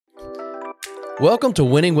Welcome to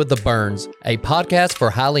Winning with the Burns, a podcast for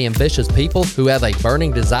highly ambitious people who have a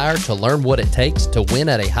burning desire to learn what it takes to win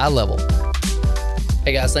at a high level.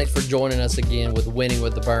 Hey guys, thanks for joining us again with Winning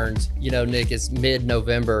with the Burns. You know, Nick, it's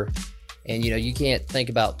mid-November, and you can't think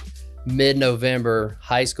about mid-November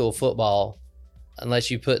high school football unless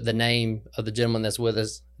you put the name of the gentleman that's with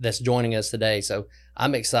us, that's joining us today. So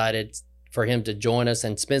I'm excited for him to join us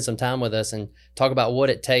and spend some time with us and talk about what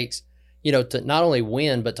it takes, to not only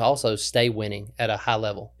win, but to also stay winning at a high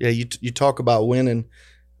level. Yeah, you talk about winning.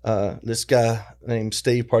 This guy named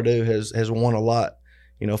Steve Pardue has won a lot.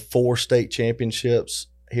 4 state championships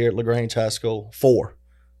here at LaGrange High School. 4.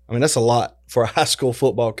 I mean, that's a lot for a high school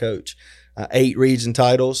football coach. 8 region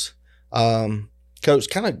titles. Coach,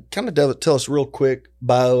 kind of tell us real quick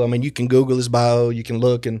bio. I mean, you can Google his bio. You can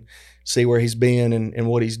look and see where he's been and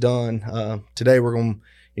what he's done. Today we're going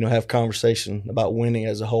to have a conversation about winning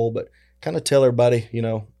as a whole, but kind of tell everybody,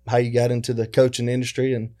 how you got into the coaching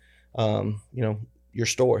industry and, your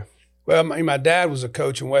story. Well, my dad was a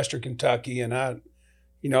coach in Western Kentucky, and a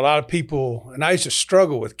lot of people, and I used to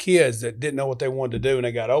struggle with kids that didn't know what they wanted to do when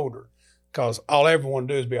they got older, because all I ever wanted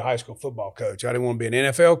to do is be a high school football coach. I didn't want to be an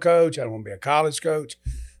NFL coach. I didn't want to be a college coach.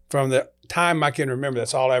 From the time I can remember,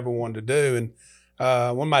 that's all I ever wanted to do. And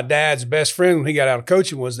one of my dad's best friends when he got out of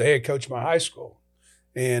coaching was the head coach of my high school.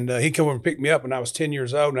 And he'd come over and pick me up when I was 10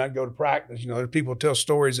 years old, and I'd go to practice. People tell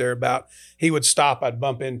stories there about he would stop, I'd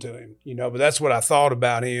bump into him, but that's what I thought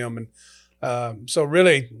about him. And so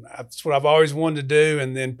really, that's what I've always wanted to do.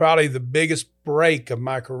 And then probably the biggest break of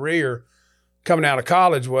my career coming out of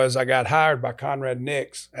college was I got hired by Conrad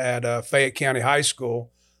Nix at Fayette County High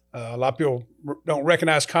School. A lot of people don't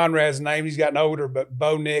recognize Conrad's name. He's gotten older, but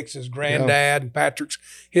Bo Nix, his granddad, and Patrick's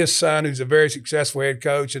his son, who's a very successful head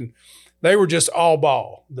coach. And they were just all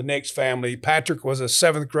ball, the Nix family. Patrick was a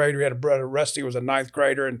 7th grader. He had a brother, Rusty, was a 9th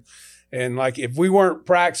grader. And like, if we weren't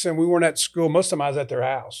practicing, we weren't at school, most of the time I was at their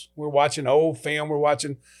house. We're watching old film. We're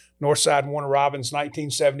watching Northside Warner Robins,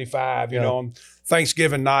 1975, on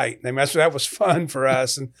Thanksgiving night. I mean, that was fun for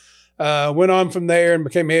us. And went on from there and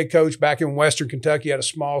became head coach back in Western Kentucky at a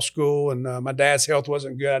small school. And my dad's health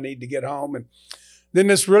wasn't good. I needed to get home. And then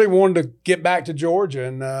just really wanted to get back to Georgia,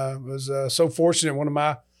 and was so fortunate. One of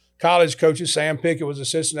my college coaches, Sam Pickett, was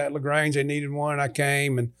assistant at LaGrange. They needed one. I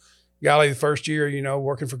came, and golly, the first year,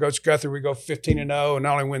 working for Coach Guthrie, we go 15-0 and not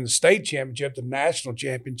only win the state championship, the national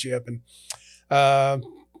championship. And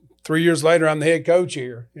 3 years later, I'm the head coach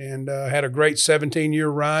here, and had a great 17-year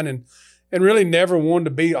run, and really never wanted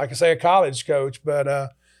to be, like I say, a college coach.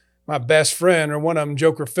 But my best friend, or one of them,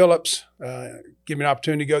 Joker Phillips, gave me an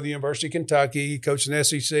opportunity to go to the University of Kentucky, coach in the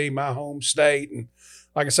SEC, my home state. And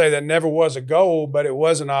like I say, that never was a goal, but it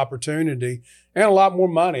was an opportunity and a lot more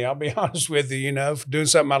money. I'll be honest with you, for doing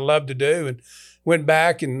something I love to do. And went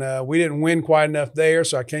back, and we didn't win quite enough there,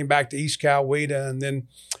 so I came back to East Coweta, and then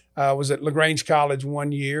was at LaGrange College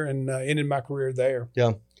 1 year and ended my career there.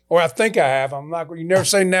 Yeah. Or I think I have. I'm not. You never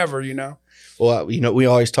say never, Well, we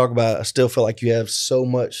always talk about, I still feel like you have so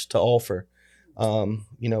much to offer,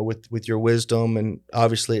 with your wisdom and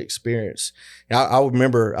obviously experience. I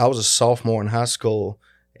remember I was a sophomore in high school,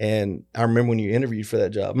 and I remember when you interviewed for that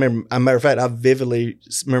job. As a matter of fact, I vividly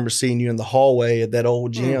remember seeing you in the hallway at that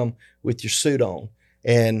old gym with your suit on,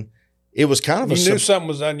 and it was kind of you knew something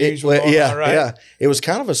was unusual. Right? Yeah. It was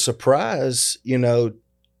kind of a surprise,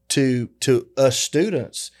 to us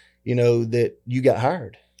students, that you got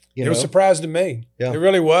hired. It was a surprise to me. Yeah. It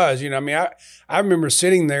really was. I remember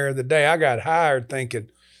sitting there the day I got hired thinking,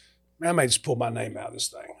 man, I may just pull my name out of this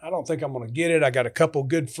thing. I don't think I'm going to get it. I got a couple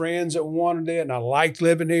good friends that wanted it, and I liked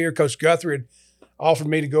living here. Coach Guthrie had offered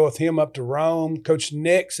me to go with him up to Rome. Coach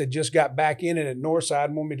Nix had just got back in it at Northside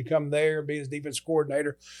and wanted me to come there, be his defense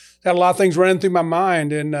coordinator. Had a lot of things running through my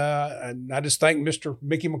mind, and I just thanked Mr.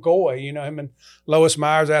 Mickey McCoy. Him and Lois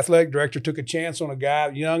Myers, athletic director, took a chance on a guy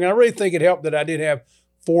young. And I really think it helped that I did have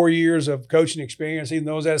 4 years of coaching experience. Even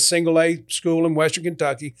though I was at a single-A school in Western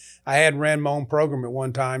Kentucky, I had ran my own program at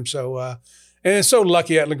one time. So, and it's so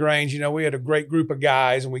lucky at LaGrange. We had a great group of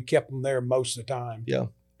guys, and we kept them there most of the time. Yeah.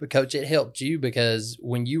 But, Coach, it helped you because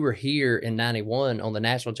when you were here in 91 on the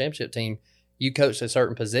national championship team, you coached a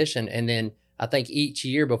certain position, and then I think each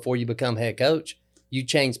year before you become head coach, you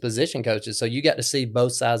changed position coaches. So you got to see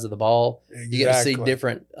both sides of the ball. Exactly. You got to see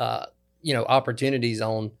different, opportunities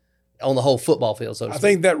on the whole football field, so to speak. I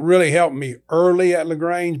think that really helped me early at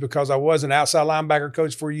LaGrange because I was an outside linebacker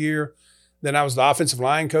coach for a year. Then I was the offensive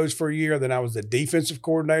line coach for a year. Then I was the defensive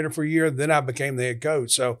coordinator for a year. Then I became the head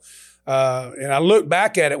coach. So, and I look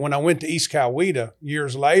back at it when I went to East Coweta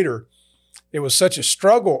years later, it was such a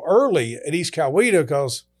struggle early at East Coweta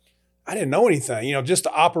because I didn't know anything, just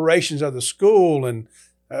the operations of the school and,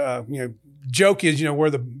 joke is, where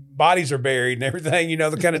the bodies are buried and everything,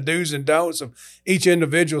 the kind of do's and don'ts of each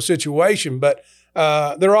individual situation. But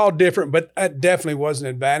they're all different, but that definitely was an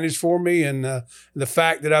advantage for me. And the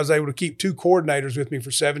fact that I was able to keep 2 coordinators with me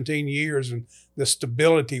for 17 years and the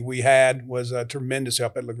stability we had was a tremendous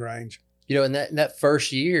help at LaGrange. In that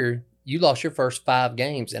first year, you lost your first 5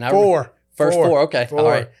 games. And Four. Okay. All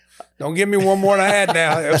right. Don't give me one more than I had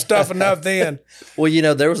now. It was tough enough then.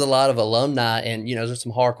 Well, there was a lot of alumni and, there's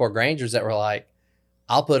some hardcore Grangers that were like,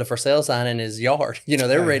 I'll put a for sale sign in his yard.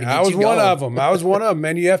 They're ready to get I was you one going. of them. I was one of them,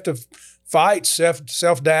 man. You have to fight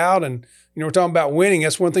self-doubt. And, we're talking about winning.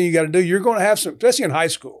 That's one thing you got to do. You're going to have some, especially in high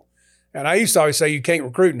school. And I used to always say you can't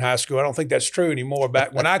recruit in high school. I don't think that's true anymore.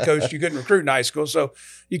 Back when I coached, you couldn't recruit in high school. So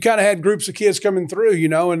you kind of had groups of kids coming through,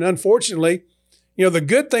 and unfortunately, the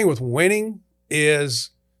good thing with winning is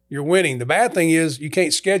you're winning. The bad thing is you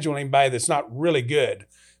can't schedule anybody that's not really good.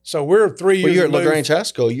 So we're 3 years. Well, you're at LaGrange High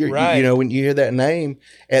School. Right. When you hear that name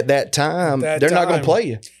at that time, they're not going to play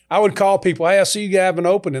you. I would call people, hey, I see you have an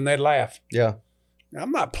open, and they'd laugh. Yeah.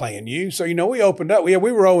 I'm not playing you. So, we opened up. We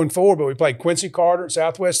were 0-4, but we played Quincy Carter at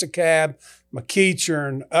Southwest DeKalb,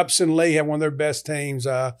 McEachern, Upson Lee had one of their best teams,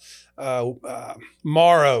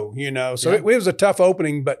 Morrow, So it was a tough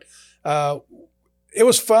opening, but it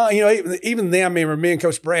was fun. Even then, me and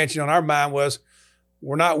Coach Branch, our mind was,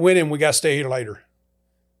 we're not winning. We got to stay here later.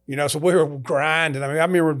 So we were grinding. I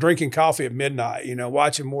remember drinking coffee at midnight,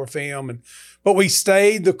 watching more film. But we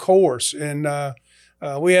stayed the course. And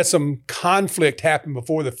we had some conflict happen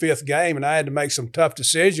before the 5th game, and I had to make some tough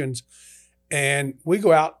decisions. And we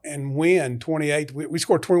go out and win 28. We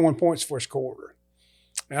scored 21 points first quarter.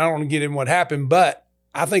 And I don't want to get in what happened, but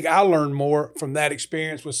I think I learned more from that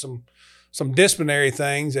experience with some disciplinary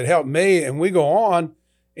things that helped me. And we go on,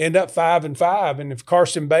 end up 5-5. And if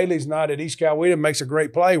Carson Bailey's not at East Coweta makes a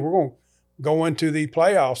great play, we're going to go into the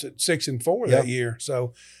playoffs at 6-4 that year.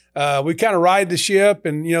 So we kind of ride the ship,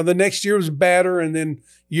 and the next year was better, and then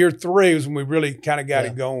year 3 was when we really kind of got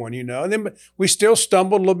it going, And then we still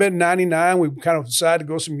stumbled a little bit in '99. We kind of decided to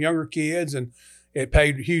go with some younger kids, and it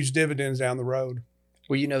paid huge dividends down the road.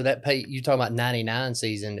 Well, you talking about '99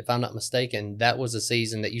 season. If I'm not mistaken, that was a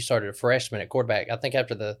season that you started a freshman at quarterback. I think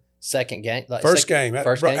after the second game, first game.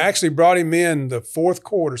 Actually brought him in the 4th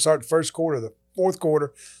quarter. Started the first quarter, the 4th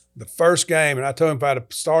quarter. The first game, and I told him if I'd have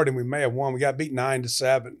started, we may have won. We got beat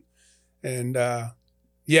 9-7, and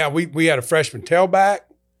we had a freshman tailback,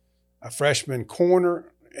 a freshman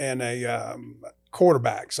corner, and a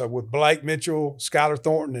quarterback. So with Blake Mitchell, Skylar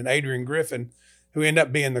Thornton, and Adrian Griffin, who ended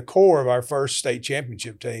up being the core of our first state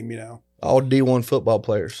championship team. All D1 football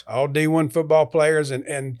players. All D1 football players,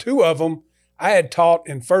 and 2 of them I had taught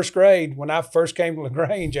in 1st grade when I first came to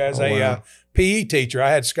LaGrange as a PE teacher.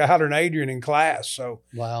 I had Skylar and Adrian in class. So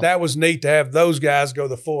that was neat to have those guys go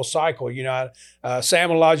the full cycle. Sam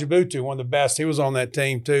Olajubutu, one of the best, he was on that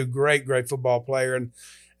team too. Great football player.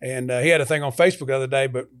 And he had a thing on Facebook the other day,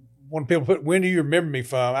 but when people put, when do you remember me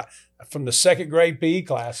from? From the 2nd grade PE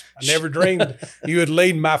class. I never dreamed you would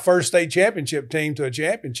lead my first state championship team to a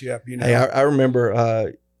championship. Hey, I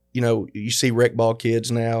remember, you see rec ball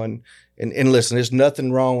kids now, and listen, there's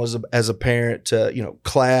nothing wrong as a parent to,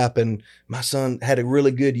 clap, and my son had a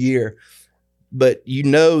really good year. But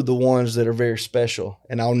the ones that are very special.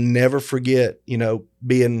 And I'll never forget,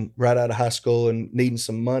 being right out of high school and needing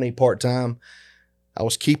some money part-time. I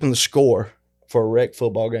was keeping the score for a rec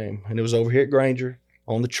football game, and it was over here at Granger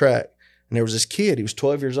on the track. And there was this kid, he was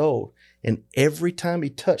 12 years old, and every time he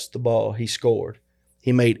touched the ball, he scored.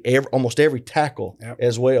 He made almost every tackle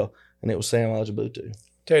as well, and it was Sam Olajubutu.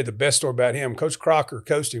 Tell you the best story about him. Coach Crocker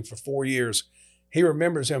coached him for 4 years. He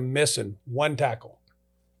remembers him missing 1 tackle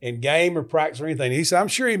in game or practice or anything. He said, I'm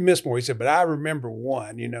sure he missed more. He said, but I remember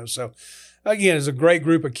 1, So, again, it's a great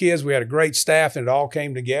group of kids. We had a great staff, and it all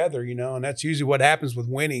came together, and that's usually what happens with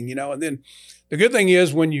winning, And then the good thing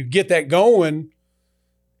is when you get that going,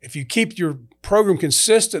 if you keep your program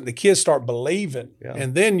consistent, the kids start believing. Yeah.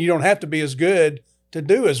 And then you don't have to be as good to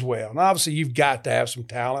do as well. And obviously you've got to have some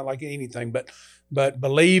talent like anything, but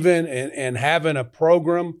believing and having a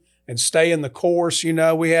program and staying the course. We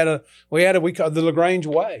call the LaGrange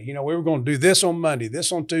way. We were going to do this on Monday,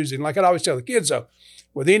 this on Tuesday. And like I always tell the kids though,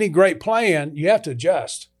 with any great plan, you have to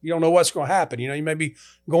adjust. You don't know what's going to happen. You may be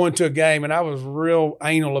going to a game, and I was real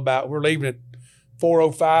anal about we're leaving at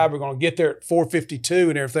 4:05. We're going to get there at 4:52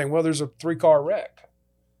 and everything. Well, there's a 3-car wreck.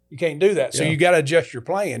 You can't do that. So you got to adjust your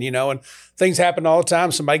plan, and things happen all the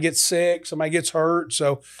time. Somebody gets sick, somebody gets hurt.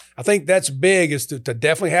 So I think that's big, is to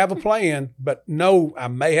definitely have a plan, but no, I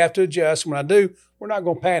may have to adjust. When I do, we're not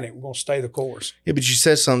going to panic. We're going to stay the course. Yeah, but you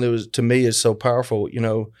said something that was, to me, is so powerful.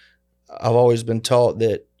 I've always been taught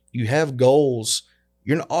that you have goals.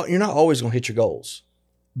 You're not always going to hit your goals,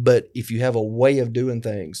 but if you have a way of doing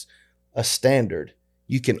things, a standard,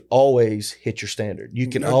 you can always hit your standard. You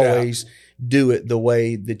can always do it the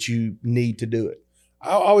way that you need to do it. I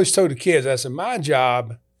always told the kids, I said, my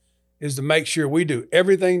job is to make sure we do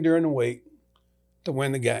everything during the week to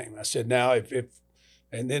win the game. I said, now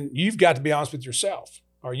and then you've got to be honest with yourself.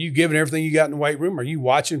 Are you giving everything you got in the weight room? Are you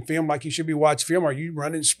watching film like you should be watching film? Are you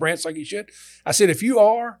running sprints like you should? I said, if you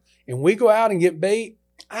are, and we go out and get beat,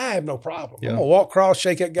 I have no problem. I'm going to walk across,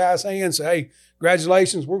 shake that guy's hand, say, hey,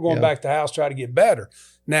 congratulations, we're going back to the house, try to get better.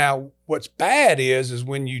 Now, what's bad is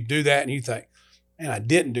when you do that and you think, man, I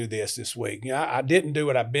didn't do this week. I didn't do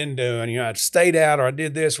what I've been doing. I stayed out, or I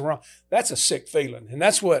did this wrong. That's a sick feeling. And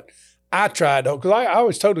that's what I tried to, because I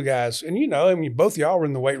always told the guys, and both of y'all were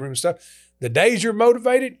in the weight room and stuff, the days you're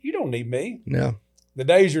motivated, you don't need me. No. The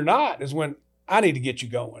days you're not is when I need to get you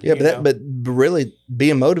going. Yeah, but really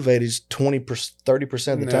being motivated is 20%,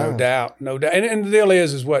 30% of the time. No doubt. And the deal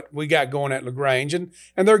is what we got going at LaGrange, and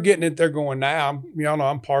they're getting it. They're going now. Y'all know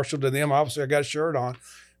I'm partial to them. Obviously, I got a shirt on,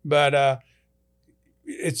 but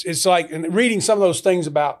it's like, and reading some of those things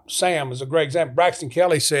about Sam is a great example. Braxton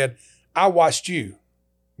Kelly said, "I watched you,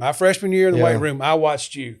 my freshman year in the weight room. I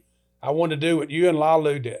watched you. I wanted to do what you and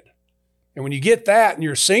Lalu did." And when you get that, and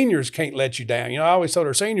your seniors can't let you down. I always told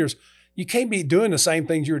our seniors, you can't be doing the same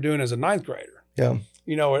things you were doing as a ninth grader. Yeah.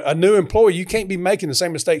 A new employee, you can't be making the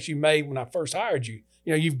same mistakes you made when I first hired you.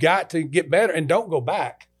 You've got to get better and don't go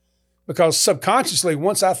back, because subconsciously,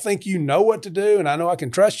 once I think you know what to do and I know I can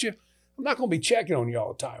trust you, I'm not going to be checking on you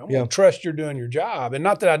all the time. I'm going to trust you're doing your job. And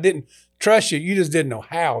not that I didn't trust you, you just didn't know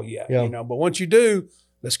how yet. But once you do,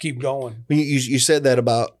 let's keep going. You said that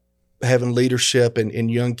about having leadership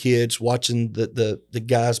and young kids watching the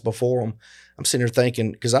guys before them. I'm sitting there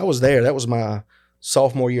thinking, because I was there, that was my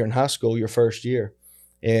sophomore year in high school, your first year.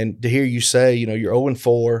 And to hear you say, you're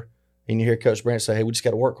 0-4, and you hear Coach Brandt say, hey, we just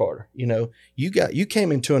got to work harder. You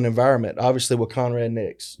came into an environment, obviously with Conrad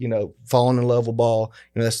Nix, falling in love with ball.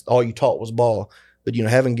 That's all you taught was ball. But,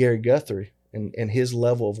 having Gary Guthrie and his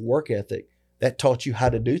level of work ethic, that taught you how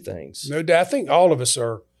to do things. No doubt. I think all of us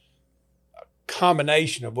are a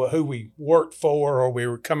combination of who we worked for or we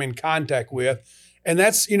were come in contact with. And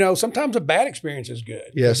that's, sometimes a bad experience is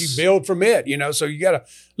good. Yes. You build from it, so you got to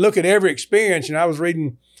look at every experience. I was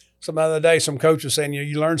reading some other day, some coach was saying,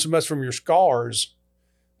 you learn so much from your scars.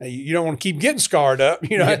 Now, you don't want to keep getting scarred up,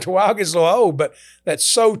 after a while it gets a little old, but that's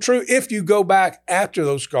so true. If you go back after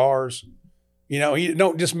those scars, you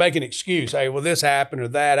don't just make an excuse. Hey, well, this happened or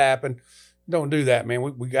that happened. Don't do that,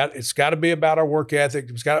 man. It's got to be about our work ethic.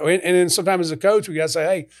 And then sometimes as a coach, we got to say,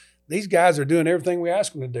 hey, these guys are doing everything we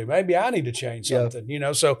ask them to do. Maybe I need to change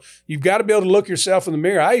something, So you've got to be able to look yourself in the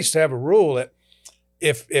mirror. I used to have a rule that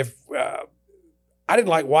if I didn't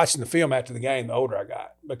like watching the film after the game, the older I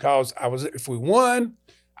got, because if we won,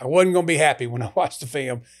 I wasn't going to be happy when I watched the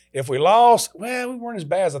film. If we lost, well, we weren't as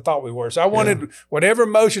bad as I thought we were. So I wanted whatever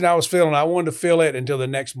emotion I was feeling, I wanted to feel it until the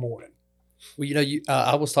next morning. Well,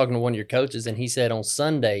 I was talking to one of your coaches, and he said on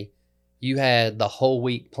Sunday you had the whole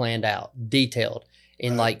week planned out, detailed.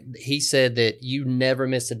 And he said that you never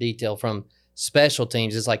missed a detail from special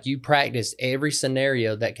teams. It's like you practiced every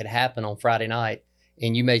scenario that could happen on Friday night,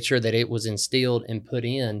 and you made sure that it was instilled and put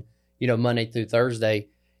in, Monday through Thursday.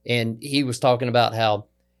 And he was talking about how,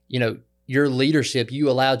 your leadership, you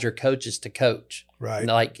allowed your coaches to coach. Right.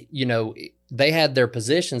 They had their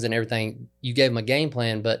positions and everything. You gave them a game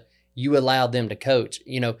plan, but you allowed them to coach.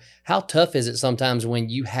 How tough is it sometimes when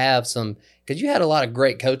you have because you had a lot of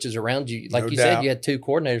great coaches around you. Like you said, you had 2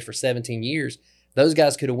 coordinators for 17 years. Those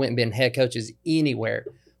guys could have went and been head coaches anywhere,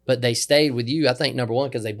 but they stayed with you. I think number one,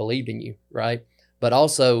 because they believed in you, right? But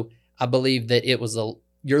also I believe that it was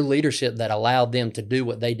your leadership that allowed them to do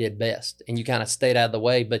what they did best. And you kind of stayed out of the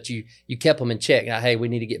way, but you kept them in check. Hey, we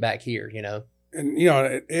need to get back here, And,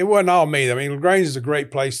 it wasn't all me. I mean, LaGrange is a great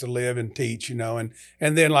place to live and teach, and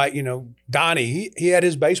then Donnie, he had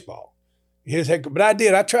his baseball, his head, but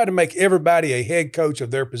I tried to make everybody a head coach of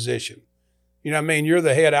their position. You're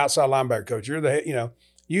the head outside linebacker coach. You're the head,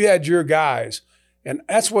 you had your guys. And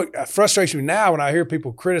that's what frustrates me now when I hear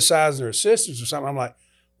people criticize their assistants or something. I'm like,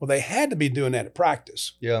 well, they had to be doing that at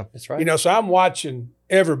practice. Yeah, that's right. So I'm watching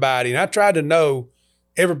everybody, and I tried to know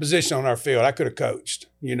every position on our field. I could have coached,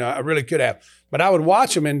 I really could have. But I would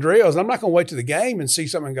watch them in drills, and I'm not going to wait to the game and see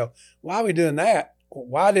something and go, why are we doing that?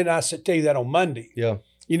 why didn't I tell you that on Monday? Yeah.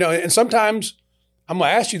 You know, and sometimes I'm going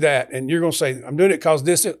to ask you that, and you're going to say, I'm doing it because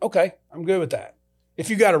this is, okay, I'm good with that. If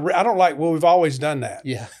you got I don't like, well, we've always done that.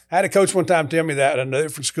 Yeah. I had a coach one time tell me that at a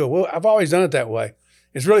different school. Well, I've always done it that way.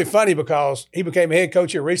 It's really funny because he became a head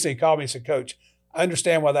coach here recently. He called me and said, Coach, I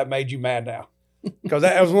understand why that made you mad now. Because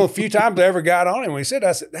that was one of the few times I ever got on him. When he said,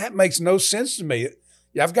 I said, that makes no sense to me.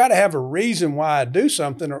 I've got to have a reason why I do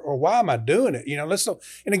something or why am I doing it? You know,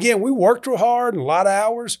 and again, we worked real hard and a lot of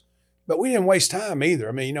hours, but we didn't waste time either.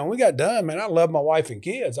 I mean, you know, when we got done, man, I love my wife and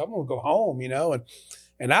kids. I want to go home, you know,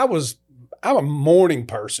 and I'm a morning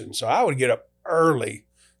person. So I would get up early.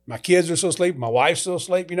 My kids are still asleep. My wife's still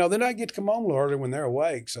asleep. You know, then I get to come home a little early when they're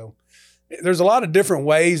awake. So there's a lot of different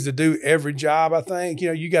ways to do every job, I think. You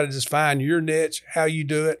know, you got to just find your niche, how you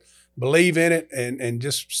do it, believe in it, and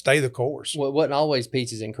just stay the course. Well, it wasn't always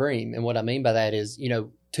peaches and cream. And what I mean by that is, you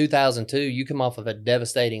know, 2002, you come off of a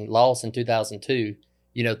devastating loss in 2002,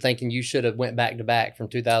 you know, thinking you should have went back to back from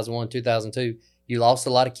 2001, 2002. You lost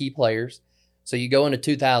a lot of key players. So you go into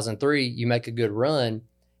 2003, you make a good run.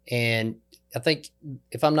 And I think,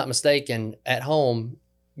 if I'm not mistaken, at home,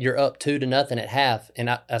 you're up 2-0 at half. And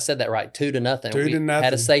I said that right, 2-0. 2-0.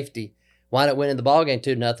 Had a safety. Wound up winning the ballgame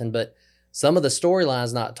 2-0. But some of the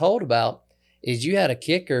storylines not told about is you had a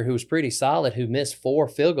kicker who was pretty solid who missed 4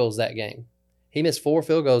 field goals that game. He missed 4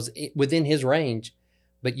 field goals within his range.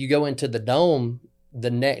 But you go into the Dome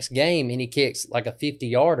the next game and he kicks like a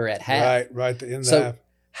 50-yarder at half. Right. In the so half.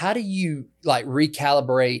 How do you like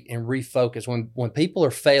recalibrate and refocus when people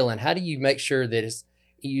are failing? How do you make sure that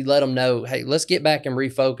you let them know, hey, let's get back and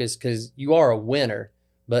refocus because you are a winner,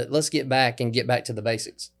 but let's get back to the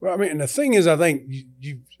basics. Well, I mean, and the thing is, I think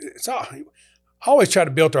I always try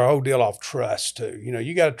to build our whole deal off trust too. You know,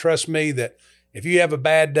 you got to trust me that if you have a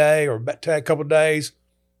bad day or a couple of days,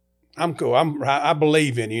 I'm cool. I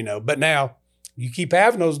believe in you know. But now you keep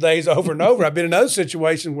having those days over and over. I've been in other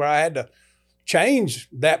situations where I had to change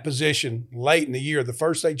that position late in the year, the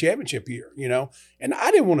first state championship year, you know, and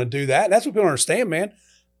I didn't want to do that. That's what people don't understand, man.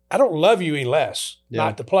 I don't love you any less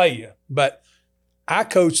not to play you, but I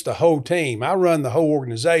coach the whole team. I run the whole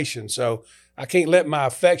organization. So I can't let my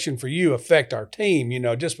affection for you affect our team, you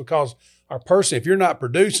know, just because our person, if you're not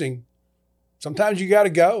producing, sometimes you got to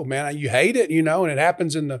go, man. You hate it, you know, and it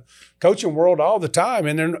happens in the coaching world all the time.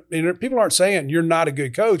 And people aren't saying you're not a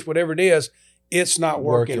good coach, whatever it is, it's not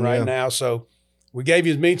working right now. So we gave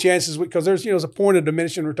you as many chances because there's, you know, there's a point of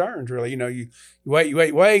diminishing returns, really. You know, you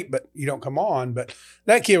wait, but you don't come on. But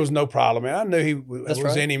that kid was no problem, man. I knew he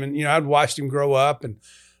was in him, and you know, I'd watched him grow up. And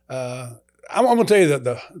I'm going to tell you that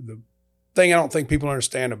the thing I don't think people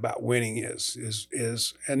understand about winning is,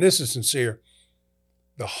 and this is sincere,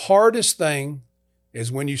 the hardest thing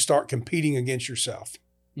is when you start competing against yourself.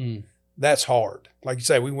 That's hard. Like you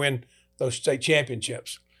say, we win those state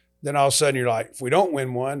championships. Then all of a sudden you're like, if we don't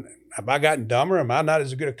win one, have I gotten dumber? Am I not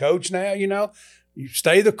as good a coach now? You know, you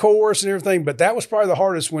stay the course and everything. But that was probably the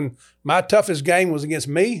hardest when my toughest game was against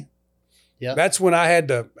me. Yeah, that's when I had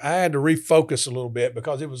to refocus a little bit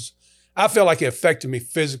because I felt like it affected me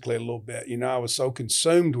physically a little bit. You know, I was so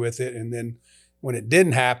consumed with it. And then when it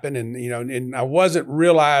didn't happen and, you know, and I wasn't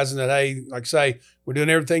realizing that, hey, like I say, we're doing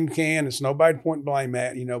everything we can. It's nobody to point and blame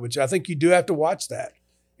at, you know, but I think you do have to watch that.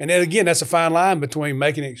 And then again, that's a fine line between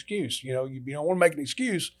making an excuse. You know, you don't want to make an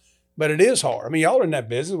excuse, but it is hard. I mean, y'all are in that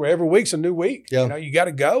business where every week's a new week. Yeah. You know, you got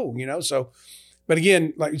to go, you know. So, but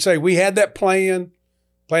again, like you say, we had that plan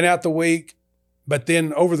out the week, but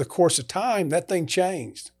then over the course of time, that thing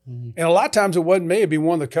changed. And a lot of times it wasn't me. It'd be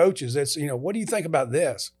one of the coaches that's, you know, what do you think about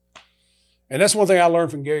this? And that's one thing I learned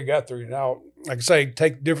from Gary Guthrie. Now, like I say,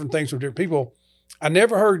 take different things from different people. I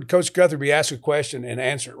never heard Coach Guthrie be asked a question and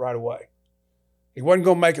answer it right away. He wasn't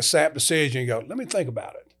going to make a sap decision and go, let me think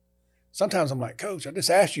about it. Sometimes I'm like, Coach, I just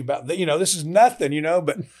asked you about that. You know, this is nothing, you know,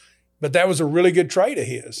 but that was a really good trait of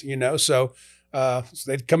his, you know. So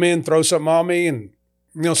they'd come in, throw something on me, and,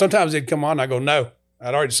 you know, sometimes they'd come on and I go, no,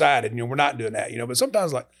 I'd already decided, you know, we're not doing that, you know. But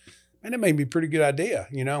sometimes like, man, that may be a pretty good idea,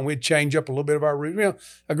 you know, and we'd change up a little bit of our route. You know,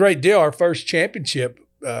 a great deal. Our first championship,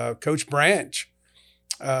 Coach Branch,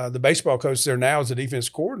 the baseball coach there now is the defense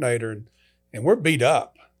coordinator, and we're beat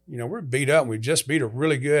up. You know, we're beat up. We just beat a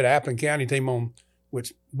really good Appleton County team on,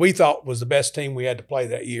 which we thought was the best team we had to play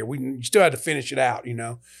that year. We still had to finish it out, you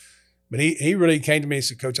know. But he really came to me and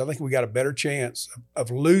said, Coach, I think we got a better chance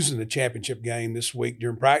of losing the championship game this week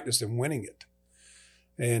during practice than winning it.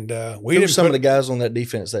 And we didn't. Some of the guys on that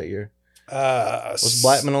defense that year. Was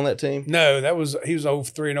Blackman on that team? No, he was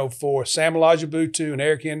 03 and 04. Sam Elijah-Butu and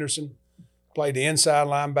Eric Henderson played the inside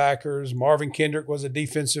linebackers. Marvin Kendrick was a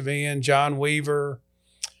defensive end. John Weaver,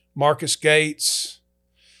 Marcus Gates,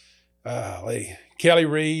 Kelly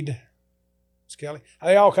Reed. It's Kelly.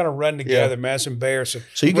 They all kind of run together, man. It's embarrassing.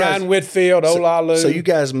 So you guys, Ryan Whitfield, Olalu. So you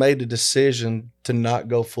guys made the decision to not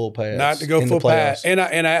go full pads. Not to go full pads. And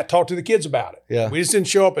I talked to the kids about it. Yeah. We just didn't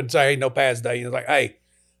show up and say, hey, no pads day. It's like, hey,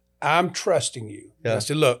 I'm trusting you. Yeah. I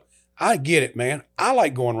said, look, I get it, man. I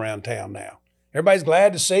like going around town now. Everybody's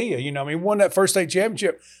glad to see you. You know, I mean, we won that first state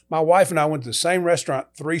championship. My wife and I went to the same restaurant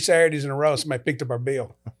 3 Saturdays in a row. Somebody picked up our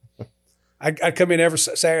bill. I'd come in every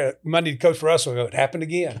Saturday, Monday to coach Russell. Go, it happened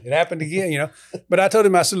again. It happened again, you know. But I told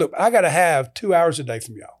him, I said, look, I got to have 2 hours a day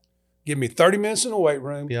from y'all. Give me 30 minutes in the weight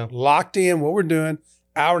room, locked in what we're doing,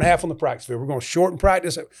 hour and a half on the practice field. We're going to shorten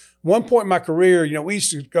practice. At one point in my career, you know, we used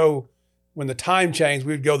to go, when the time changed,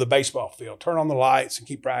 we would go to the baseball field, turn on the lights and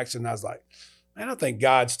keep practicing. And I was like, man, I think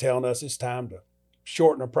God's telling us it's time to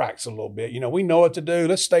shorten our practice a little bit. You know, we know what to do.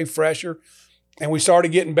 Let's stay fresher. And we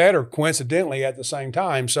started getting better, coincidentally, at the same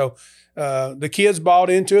time. So the kids bought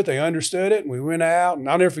into it. They understood it. And we went out. And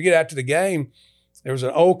I'll never forget, after the game, there was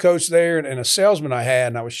an old coach there and a salesman I had,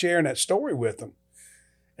 and I was sharing that story with them.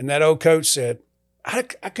 And that old coach said, I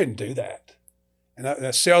couldn't do that. And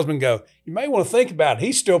that salesman go, you may want to think about it.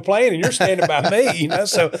 He's still playing, and you're standing by me, you know.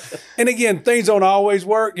 So, and again, things don't always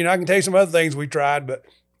work. You know, I can tell you some other things we tried,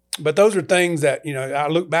 but those are things that, you know, I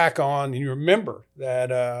look back on and you remember that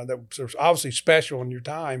that was obviously special in your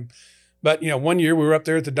time. But, you know, one year we were up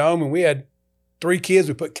there at the Dome and we had 3 kids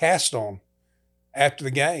we put casts on after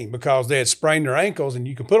the game because they had sprained their ankles, and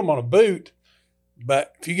you can put them on a boot.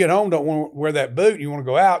 But if you get home, don't want to wear that boot, you want to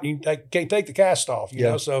go out, you can't take the cast off, you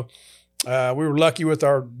know. So we were lucky with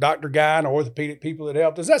our doctor guy and our orthopedic people that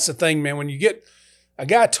helped us. That's the thing, man. When you get – a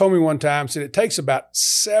guy told me one time, said it takes about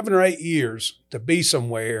 7 or 8 years to be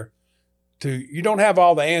somewhere you don't have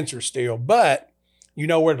all the answers still, but you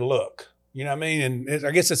know where to look. You know what I mean? And I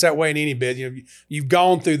guess it's that way in any business. You know, you've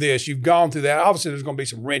gone through this, you've gone through that. Obviously, there's going to be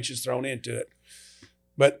some wrenches thrown into it.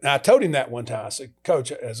 But I told him that one time. I said,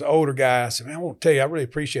 Coach, as an older guy, I said, man, I want to tell you, I really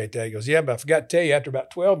appreciate that. He goes, yeah, but I forgot to tell you, after about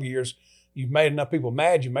 12 years, you've made enough people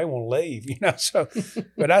mad, you may want to leave, you know. So,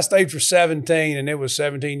 but I stayed for 17, and it was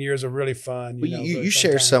 17 years of really fun. You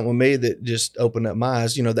shared something with me that just opened up my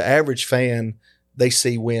eyes. You know, the average fan, they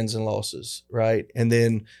see wins and losses, right? And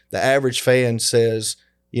then the average fan says,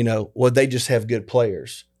 you know, well, they just have good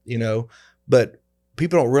players, you know. But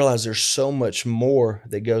people don't realize there's so much more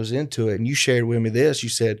that goes into it. And you shared with me this. You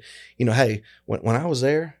said, you know, hey, when I was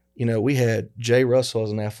there, you know, we had Jay Russell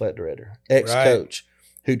as an athletic director, ex-coach,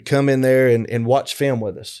 who'd come in there and watch film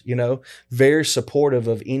with us, you know, very supportive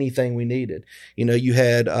of anything we needed. You know, you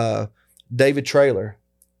had David Traylor,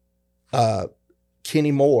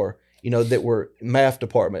 Kenny Moore, you know, that were math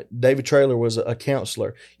department. David Traylor was a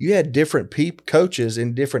counselor. You had different coaches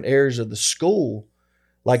in different areas of the school.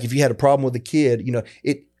 Like if you had a problem with a kid, you know,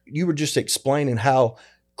 you were just explaining how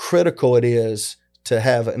critical it is to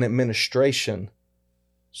have an administration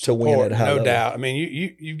to win at a high level. No doubt. I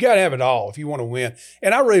mean, you've got to have it all if you want to win.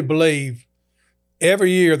 And I really believe every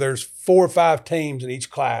year there's 4 or 5 teams in each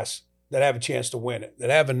class that have a chance to win it, that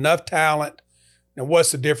have enough talent. And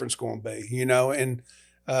what's the difference going to be, you know? And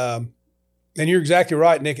you're exactly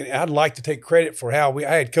right, Nick. And I'd like to take credit for how I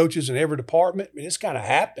had coaches in every department. I mean, it's kind of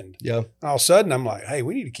happened. Yeah. And all of a sudden, I'm like, hey,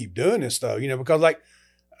 we need to keep doing this, though, you know, because like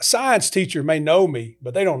a science teacher may know me,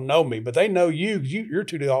 but they don't know me. But they know you. You're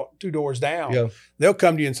two doors down. Yeah. They'll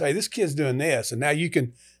come to you and say, this kid's doing this, and now you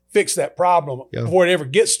can fix that problem before it ever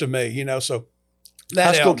gets to me, you know. So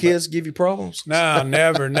high school kids give you problems? No,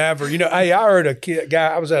 never. You know, hey, I heard a guy.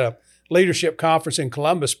 I was at a leadership conference in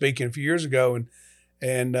Columbus speaking a few years ago,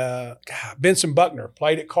 and Benson Buckner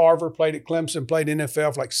played at Carver, played at Clemson, played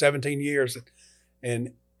NFL for like 17 years.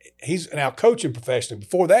 And he's now coaching professionally.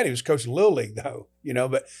 Before that, he was coaching Little League, though, you know.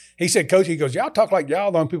 But he said, Coach, he goes, y'all talk like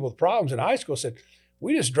y'all the only people with problems in high school. I said,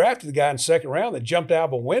 we just drafted the guy in the 2nd round that jumped out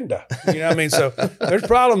of a window. You know what I mean? So there's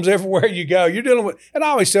problems everywhere you go. You're dealing with – and I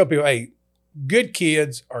always tell people, hey, good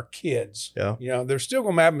kids are kids. Yeah. You know, they're still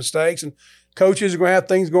going to have mistakes, and coaches are going to have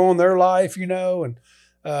things go on in their life, you know, and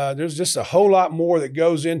there's just a whole lot more that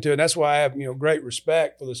goes into it. And that's why I have, you know, great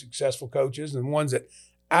respect for the successful coaches and ones that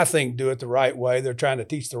I think do it the right way. They're trying to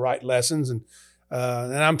teach the right lessons. And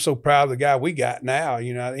I'm so proud of the guy we got now.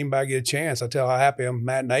 You know, anybody get a chance, I tell how happy I'm with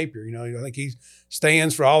Matt Napier. You know, I think he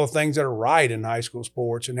stands for all the things that are right in high school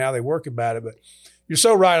sports and how they work about it. But you're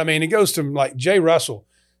so right. I mean, it goes to like Jay Russell.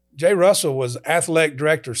 Jay Russell was athletic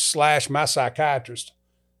director / my psychiatrist.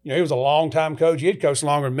 You know, he was a long-time coach. He had coached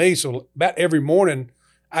longer than me. So about every morning,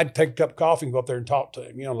 I'd take a cup of coffee and go up there and talk to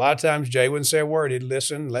him. You know, a lot of times Jay wouldn't say a word. He'd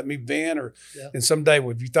listen, let me vent, and someday,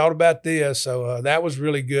 well, have you thought about this? So that was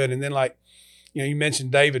really good. And then, like, you know, you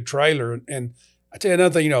mentioned David Traylor, and I tell you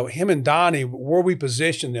another thing, him and Donnie, where we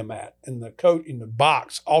position them at in the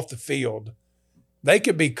box, off the field, they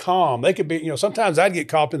could be calm. They could be, sometimes I'd get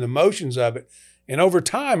caught up in the emotions of it. And over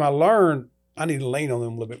time, I learned I need to lean on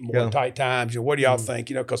them a little bit more in tight times. What do y'all think?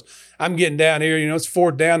 Because I'm getting down here, it's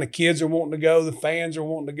fourth down. The kids are wanting to go. The fans are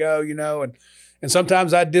wanting to go, and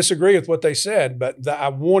sometimes I disagree with what they said, but I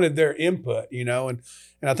wanted their input, and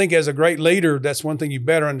I think as a great leader, that's one thing you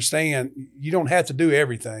better understand. You don't have to do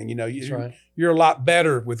everything. You're a lot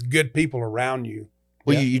better with good people around you.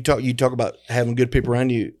 Well, you talk about having good people around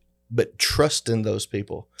you, but trusting those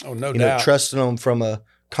people. Oh, no doubt. Trusting them from a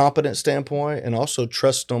competent standpoint, and also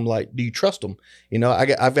trust them. Like, do you trust them?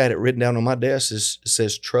 I've got it written down on my desk. It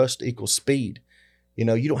says trust equals speed. You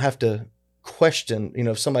don't have to question.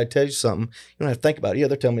 If somebody tells you something, you don't have to think about it. Yeah,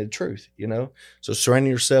 they're telling me the truth. So surrounding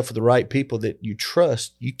yourself with the right people that you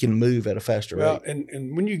trust, you can move at a faster rate.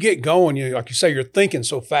 And when you get going, like you say, you're thinking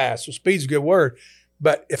so fast. So speed's a good word.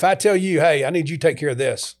 But if I tell you, hey, I need you to take care of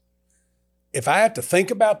this, if I have to think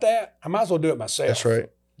about that, I might as well do it myself. That's right.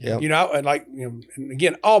 Yeah. And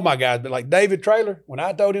again, all my guys, but like David Traylor, when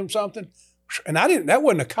I told him something, and that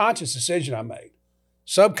wasn't a conscious decision I made.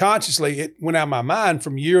 Subconsciously, it went out of my mind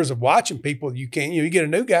from years of watching people. You get a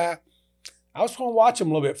new guy. I was going to watch him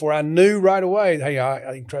a little bit before I knew right away, hey,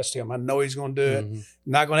 I can trust him. I know he's going to do it.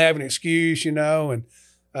 Not going to have an excuse, and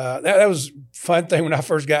that was a fun thing when I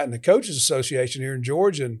first got in the Coaches Association here in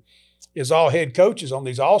Georgia, and it's all head coaches on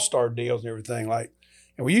these all-star deals and everything.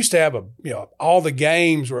 And we used to have all the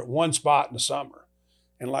games were at one spot in the summer.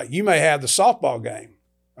 And you may have the softball game,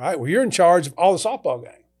 all right? Well, you're in charge of all the softball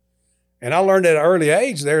games. And I learned at an early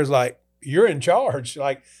age, you're in charge.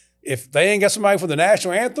 If they ain't got somebody for the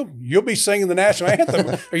national anthem, you'll be singing the national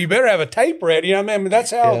anthem, or you better have a tape ready. I mean,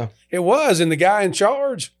 that's how it was. And the guy in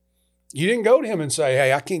charge, you didn't go to him and say,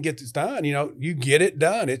 hey, I can't get this done. You get it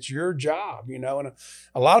done. It's your job, and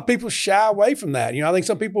a lot of people shy away from that. I think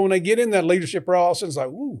some people, when they get in that leadership role, all of a sudden it's like,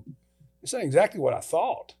 ooh, this ain't exactly what I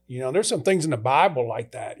thought. There's some things in the Bible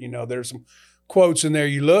like that. There's some quotes in there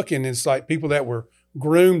you look, and it's like people that were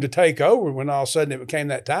groomed to take over, when all of a sudden it became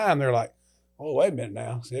that time, they're like, oh, wait a minute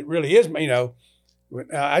now. It really is,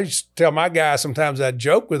 I used to tell my guys sometimes, I'd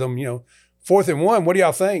joke with them, 4th and 1, what do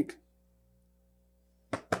y'all think?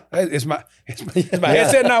 Is my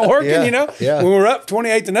headset not working, Yeah. When we're up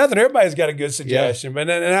 28-0, everybody's got a good suggestion. But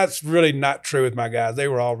and that's really not true with my guys. They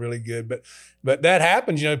were all really good. But that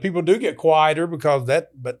happens, people do get quieter because and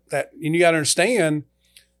you got to understand,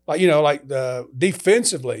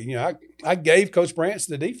 defensively, I gave Coach Branch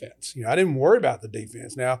the defense. I didn't worry about the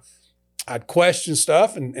defense. Now, I'd question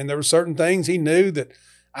stuff, and there were certain things he knew that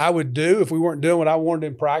I would do if we weren't doing what I wanted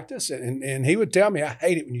in practice. And he would tell me, I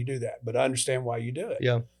hate it when you do that, but I understand why you do it.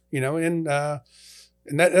 Yeah. And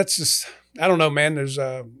that's just, I don't know, man. There's,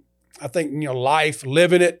 I think, life,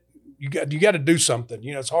 living it, you got to do something.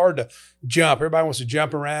 It's hard to jump. Everybody wants to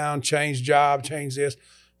jump around, change job, change this.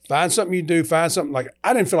 Find something you do, find something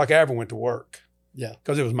I didn't feel like I ever went to work. Yeah.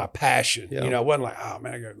 Because it was my passion. Yeah. It wasn't like, oh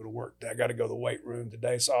man, I got to go to work. I got to go to the weight room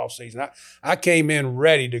today. It's off season. I came in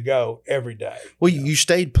ready to go every day. Well, you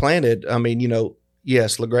stayed planted. I mean,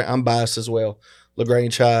 yes, LaGrange, I'm biased as well.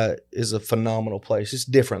 LaGrange High is a phenomenal place. It's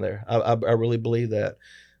different there. I really believe that.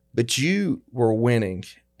 But you were winning.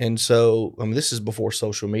 And so, this is before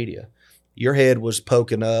social media. Your head was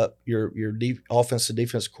poking up. Your offensive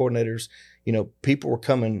defense coordinators, people were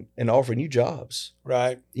coming and offering you jobs.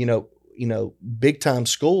 Right. Big time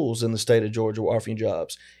schools in the state of Georgia were offering you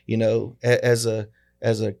jobs. As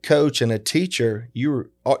a coach and a teacher, you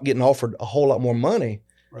were getting offered a whole lot more money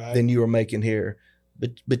than you were making here.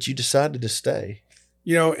 But you decided to stay.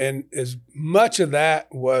 And as much of that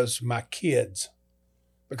was my kids,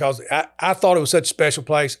 because I thought it was such a special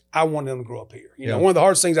place. I wanted them to grow up here. One of the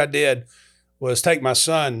hardest things I did was take my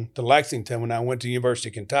son to Lexington when I went to the University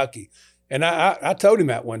of Kentucky. And I told him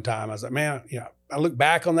that one time. I was like, man, I look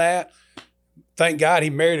back on that. Thank God he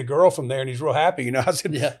married a girl from there and he's real happy. I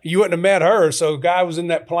said, you wouldn't have met her. So guy was in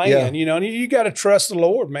that plan, and you got to trust the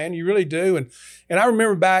Lord, man. You really do. And I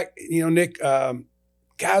remember back, Nick,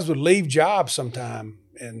 guys would leave jobs sometime.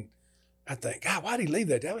 And I think, God, why'd he leave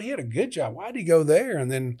that? He had a good job. Why'd he go there?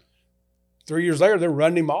 And then 3 years later, they're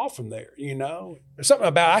running him off from there. There's something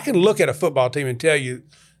about, I can look at a football team and tell you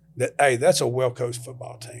that, hey, that's a well-coached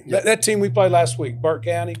football team. That team we played last week, Burke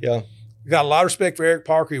County. Yeah. Got a lot of respect for Eric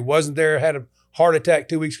Parker. He wasn't there, had a heart attack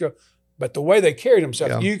 2 weeks ago. But the way they carried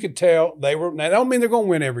themselves, you could tell they were – now, that don't mean they're going to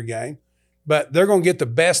win every game, but they're going to get the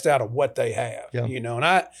best out of what they have,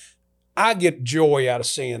 And I get joy out of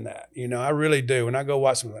seeing that, I really do. And I go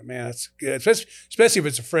watch them like, man, that's good. Especially if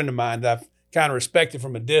it's a friend of mine that I've kind of respected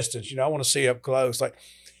from a distance. I want to see up close.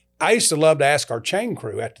 I used to love to ask our chain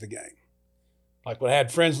crew after the game. Like when I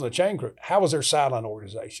had friends on the chain crew, how was their sideline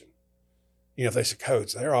organization? You know, if they said,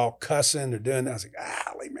 Coach, they're all cussing, they're doing that. I was like,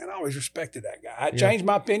 golly, man, I always respected that guy. I changed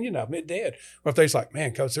my opinion of him. It did. Or if they're like,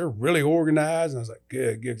 man, Coach, they're really organized. And I was like,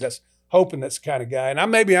 good. That's hoping that's the kind of guy.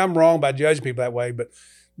 And maybe I'm wrong by judging people that way, but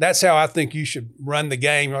that's how I think you should run the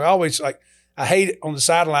game. I always I hate it on the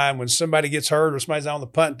sideline when somebody gets hurt or somebody's on the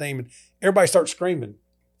punt team and everybody starts screaming.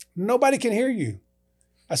 Nobody can hear you.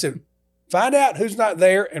 I said, find out who's not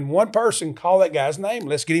there and one person call that guy's name.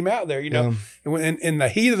 Let's get him out there. You know, and in the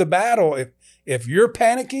heat of the battle, if you're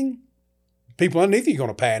panicking, people underneath you are going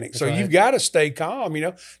to panic. So you've got to stay calm, you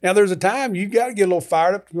know. Now there's a time you got to get a little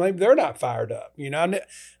fired up. Maybe they're not fired up. You know,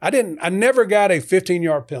 I never got a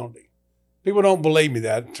 15-yard penalty. People don't believe me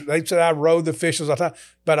that. They said I rode the officials all the time,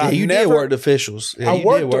 but I you never. did work the officials. Yeah, I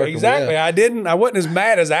worked them, exactly. Yeah. I wasn't as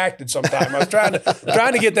mad as I acted sometimes. I was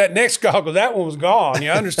trying to get that next call because that one was gone. You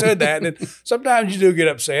know, I understood that. And sometimes you do get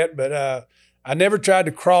upset, but I never tried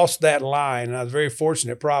to cross that line. And I was very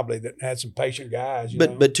fortunate probably that had some patient guys.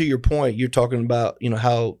 But to your point, you're talking about, you know,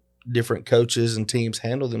 how different coaches and teams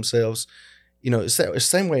handle themselves. You know, it's the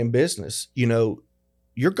same way in business. You know,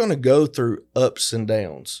 you're going to go through ups and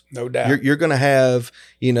downs. No doubt. You're going to have,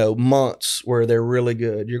 you know, months where they're really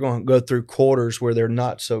good. You're going to go through quarters where they're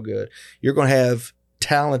not so good. You're going to have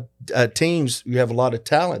talent teams. You have a lot of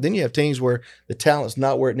talent. Then you have teams where the talent's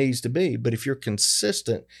not where it needs to be. But if you're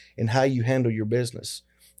consistent in how you handle your business,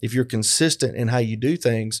 if you're consistent in how you do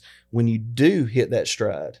things, when you do hit that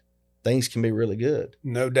stride, things can be really good.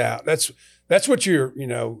 No doubt. That's what you're, you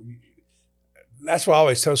know, that's why I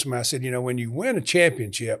always tell somebody, I said, you know, when you win a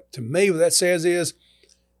championship, to me, what that says is,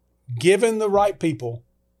 given the right people,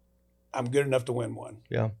 I'm good enough to win one.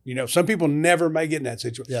 Yeah. You know, some people never may get in that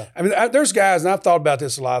situation. Yeah. I mean, there's guys, and I've thought about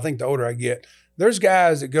this a lot. I think the older I get, there's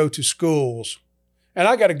guys that go to schools, and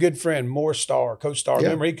I got a good friend, Coach Starr. Yeah.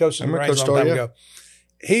 Remember, he coached in the Range a long time ago.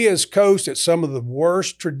 He has coached at some of the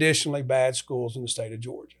worst traditionally bad schools in the state of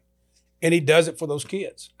Georgia. And he does it for those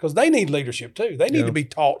kids because they need leadership too. They need to be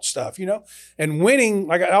taught stuff, you know. And winning,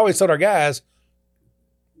 like I always told our guys,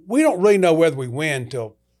 we don't really know whether we win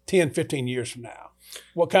till 10, 15 years from now.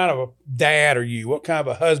 What kind of a dad are you? What kind of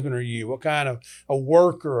a husband are you? What kind of a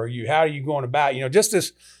worker are you? How are you going about? You know, just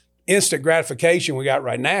this instant gratification we got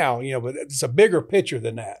right now, you know, but it's a bigger picture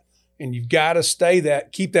than that. And you've got to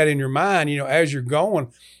keep that in your mind, you know, as you're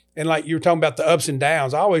going. And like you were talking about the ups and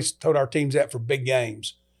downs, I always told our teams that for big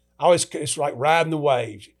games. It's like riding the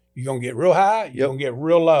waves. You're going to get real high. You're going to get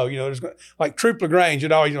real low. You know, there's like Troop LaGrange,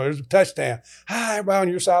 there's a touchdown. Hi, everybody on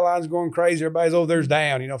your sideline's going crazy. Everybody's over there's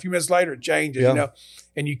down. You know, a few minutes later it changes, you know.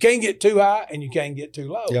 And you can't get too high and you can't get too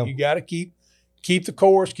low. You got to keep the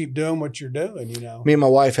course, keep doing what you're doing, you know. Me and my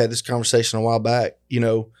wife had this conversation a while back. You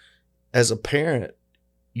know, as a parent,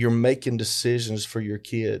 you're making decisions for your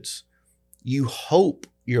kids. You hope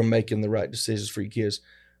you're making the right decisions for your kids.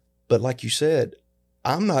 But like you said,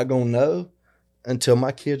 I'm not going to know until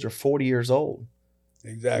my kids are 40 years old.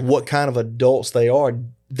 Exactly. What kind of adults they are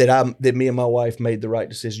that me and my wife made the right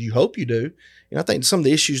decision. You hope you do. And I think some of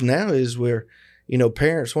the issues now is where, you know,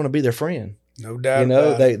 parents want to be their friend. No doubt. You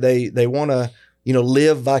know, they want to, you know,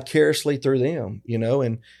 live vicariously through them, you know,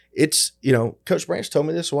 and it's, you know, Coach Branch told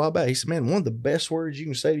me this a while back. He said, man, one of the best words you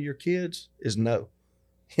can say to your kids is no.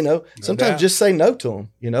 You know, sometimes just say no to them,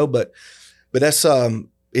 you know, but that's,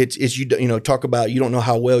 it's you know, talk about you don't know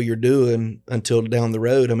how well you're doing until down the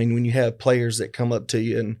road. I mean, when you have players that come up to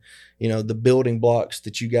you and, you know, the building blocks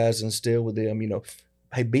that you guys instill with them, you know,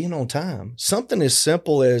 hey, being on time, something as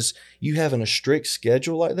simple as you having a strict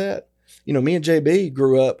schedule like that. You know, me and JB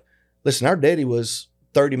grew up, listen, our daddy was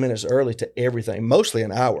 30 minutes early to everything, mostly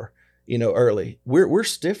an hour, you know, early. We're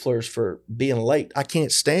stiflers for being late. I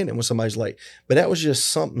can't stand it when somebody's late, but that was just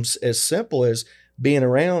something as simple as being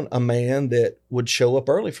around a man that would show up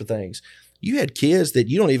early for things. You had kids that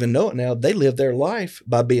you don't even know it now. They live their life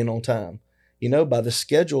by being on time, you know, by the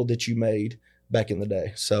schedule that you made back in the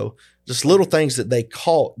day. So just little things that they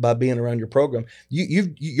caught by being around your program.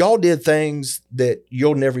 Y'all did things that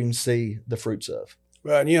you'll never even see the fruits of.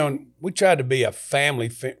 Well, you know, we tried to be a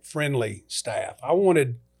family-friendly staff. I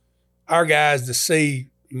wanted our guys to see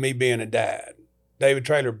me being a dad, David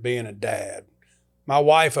Traylor being a dad, my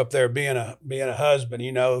wife up there being a husband,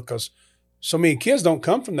 you know, because so many kids don't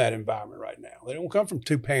come from that environment right now. They don't come from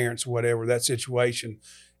two parents or whatever, that situation.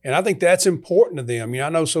 And I think that's important to them. You know, I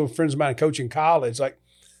know some friends of mine coaching college, like,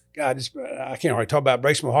 God, I can't really talk about it.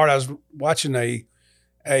 Breaks my heart. I was watching a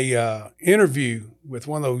interview with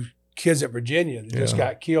one of those kids at Virginia that just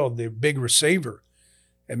got killed, the big receiver.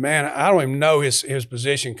 And man, I don't even know his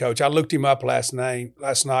position, coach. I looked him up last night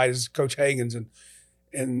as Coach Hagan's, and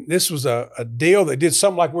And this was a deal. They did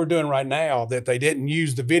something like we're doing right now that they didn't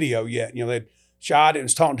use the video yet. You know, they'd shot it and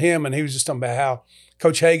was talking to him, and he was just talking about how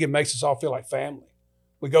Coach Hagan makes us all feel like family.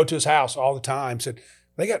 We go to his house all the time. Said,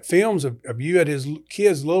 they got films of you at his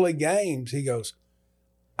kids' Little League games. He goes,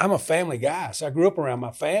 I'm a family guy. So I grew up around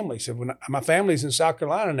my family. He said, when my family's in South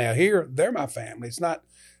Carolina now, here, they're my family. It's not,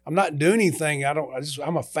 I'm not doing anything.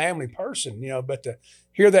 I'm a family person, you know, but to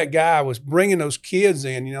hear that guy was bringing those kids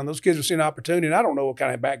in, you know, and those kids were seeing opportunity. And I don't know what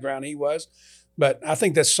kind of background he was, but I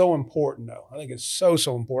think that's so important though. I think it's so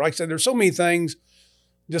important. Like I said, there's so many things,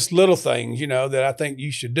 just little things, you know, that I think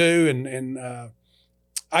you should do. And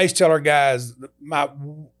I used to tell our guys my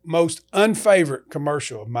most unfavorite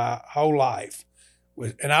commercial of my whole life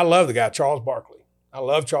was, and I love the guy, Charles Barkley. I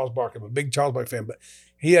love Charles Barkley. I'm a big Charles Barkley fan, but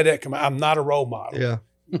he had that I'm not a role model. Yeah.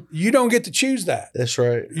 You don't get to choose that. That's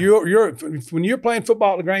right. When you're playing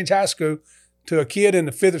football at LaGrange High School to a kid in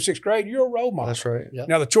the 5th or 6th grade, you're a role model. That's right. Yep.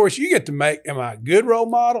 Now the choice you get to make, am I a good role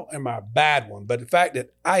model? Am I a bad one? But the fact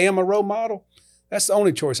that I am a role model, that's the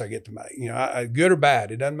only choice I get to make. You know, good or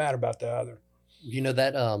bad. It doesn't matter about the other. You know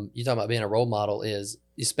that you talking about being a role model is,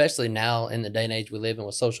 especially now in the day and age we live in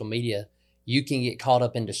with social media, you can get caught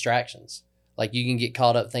up in distractions. Like you can get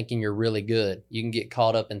caught up thinking you're really good. You can get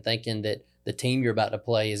caught up in thinking that the team you're about to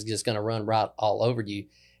play is just going to run right all over you.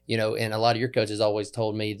 You know, and a lot of your coaches always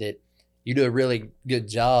told me that you do a really good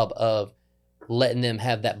job of letting them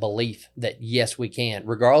have that belief that, yes, we can.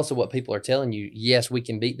 Regardless of what people are telling you, yes, we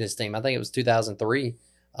can beat this team. I think it was 2003.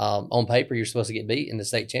 On paper, you're supposed to get beat in the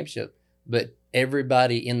state championship. But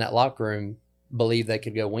everybody in that locker room believed they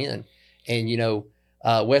could go win. And, you know,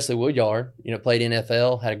 Wesley Woodyard, you know, played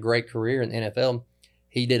NFL, had a great career in the NFL.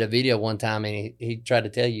 He did a video one time and he tried to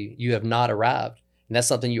tell you, you have not arrived. And that's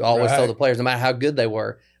something you always tell the players, no matter how good they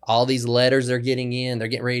were. All these letters they're getting in, they're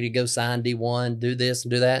getting ready to go sign D1, do this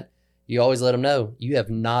and do that. You always let them know you have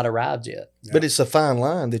not arrived yet. Yeah. But it's a fine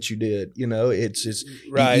line that you did. You know, it's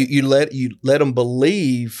right. You let them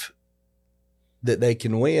believe that they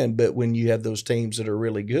can win. But when you have those teams that are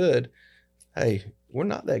really good, hey, we're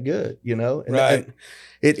not that good. You know, and, right? And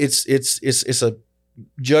it's a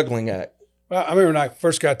juggling act. Well, I remember when I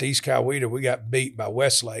first got to East Coweta, we got beat by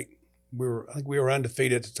Westlake. I think we were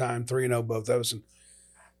undefeated at the time, 3-0 both of us. And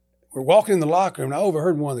we're walking in the locker room, and I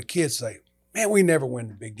overheard one of the kids say, "Man, we never win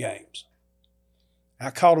the big games." And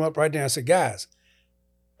I called him up right there. I said, "Guys,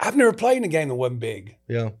 I've never played in a game that wasn't big.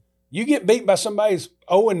 Yeah, you get beat by somebody's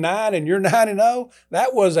 0-9 and you're 9-0.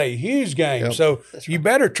 That was a huge game. Yep. So That's you right.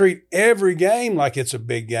 better treat every game like it's a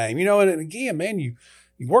big game, you know." And again, man, you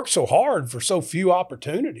work so hard for so few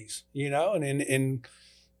opportunities, you know, and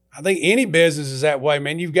I think any business is that way,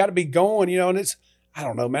 man. You've got to be going, you know, and it's, I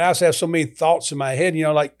don't know, man. I just have so many thoughts in my head, you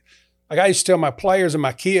know, like I used to tell my players and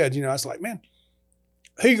my kids, you know, I was like, man,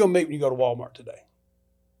 who you going to meet when you go to Walmart today?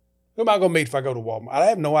 Who am I going to meet if I go to Walmart? I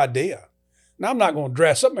have no idea. Now, I'm not going to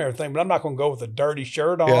dress up and everything, but I'm not going to go with a dirty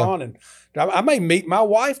shirt on. And I may meet my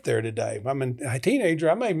wife there today. If I'm a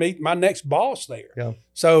teenager, I may meet my next boss there. Yeah.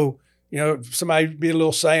 So, you know, somebody be a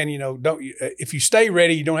little saying, you know, if you stay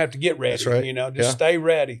ready, you don't have to get ready. That's right. You know, just stay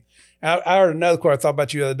ready. I heard another quote I thought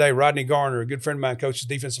about you the other day. Rodney Garner, a good friend of mine, coaches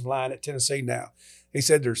defensive line at Tennessee now. He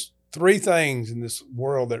said there's 3 things in this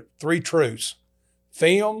world that are 3 truths: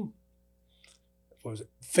 film,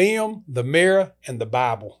 the mirror, and the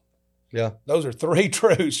Bible. Yeah. Those are 3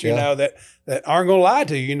 truths, you Yeah. know, that aren't going to lie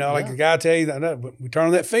to you. You know, like Yeah. the guy tell you that, no, we turn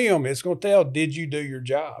on that film, it's going to tell, did you do your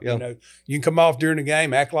job? Yeah. You know, you can come off during the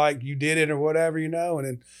game, act like you did it or whatever, you know. And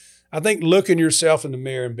then I think looking yourself in the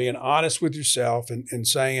mirror and being honest with yourself and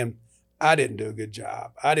saying, I didn't do a good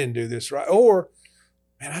job. I didn't do this right. Or,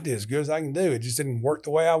 man, I did as good as I can do. It just didn't work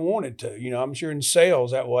the way I wanted to. You know, I'm sure in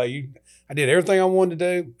sales that way, I did everything I wanted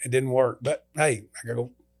to do. It didn't work. But, hey, I got to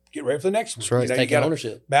go get ready for the next one. That's right. You know, you Taking got to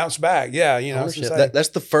ownership. bounce back. Yeah, you know. Ownership. That's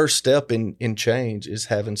the first step in change, is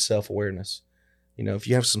having self-awareness. You know, if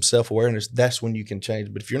you have some self-awareness, that's when you can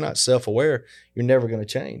change. But if you're not self-aware, you're never going to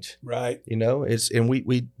change. Right. You know, and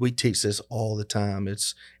we teach this all the time.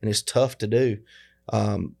 It's tough to do,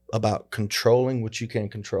 about controlling what you can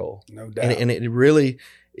control. No doubt. And it really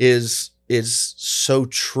is so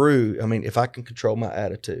true. I mean, if I can control my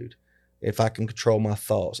attitude, if I can control my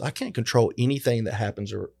thoughts, I can't control anything that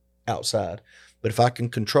happens outside. But if I can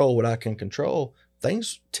control what I can control,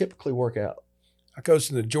 things typically work out. I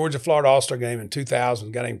coached in the Georgia-Florida All-Star game in 2000.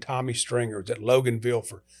 A guy named Tommy Stringer was at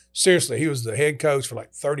Loganville seriously, he was the head coach for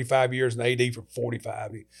like 35 years and AD for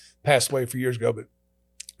 45. He passed away a few years ago, but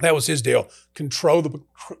that was his deal. Control the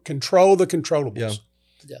controllables.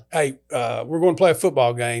 Yeah. Hey, we're going to play a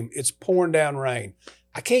football game. It's pouring down rain.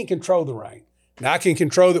 I can't control the rain. Now, I can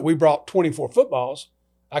control that we brought 24 footballs.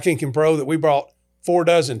 I can control that we brought 4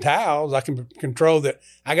 dozen towels. I can control that.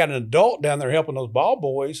 I got an adult down there helping those ball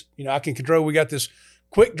boys. You know, I can control. We got this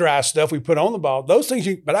quick dry stuff we put on the ball. Those things,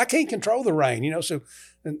 but I can't control the rain. You know, so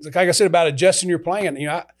like I said about adjusting your plan. You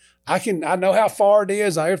know, I know how far it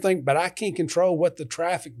is, everything, but I can't control what the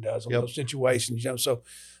traffic does on those situations. You know, so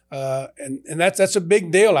and that's a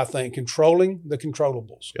big deal. I think controlling the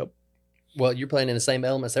controllables. Yep. Well, you're playing in the same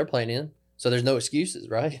elements they're playing in, so there's no excuses,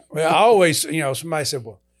 right? Well, I always, you know, somebody said,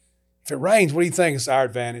 well, if it rains, what do you think? It's our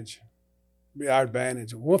advantage. Be our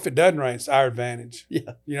advantage. Well, if it doesn't rain, it's our advantage.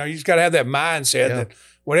 Yeah. You know, you just got to have that mindset that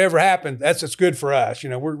whatever happens, that's what's good for us. You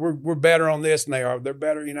know, we're better on this than they are. They're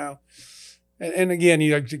better, you know. And again,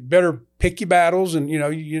 you better pick your battles. And, you know,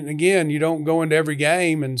 you don't go into every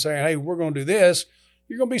game and say, hey, we're going to do this.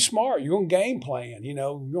 You're going to be smart. You're going to game plan. You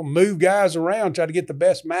know, you're going to move guys around, try to get the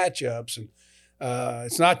best matchups. And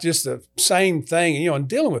it's not just the same thing. You know, and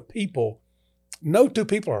dealing with people, no two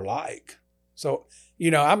people are alike. So,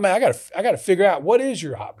 you know, I got to figure out what is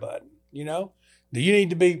your hot button. You know, do you need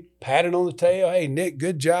to be patted on the tail? Hey, Nick,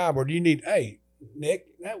 good job. Or do you need, hey, Nick,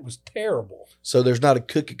 that was terrible. So there's not a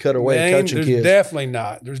cookie cutter way of coaching kids. There's definitely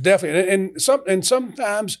not. There's definitely, and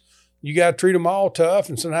sometimes you got to treat them all tough.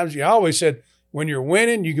 And sometimes I always said, when you're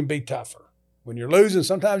winning, you can be tougher. When you're losing,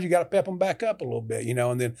 sometimes you got to pep them back up a little bit, you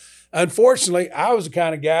know. And then, unfortunately, I was the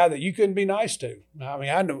kind of guy that you couldn't be nice to. I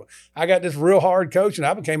mean, I knew I got this real hard coach, and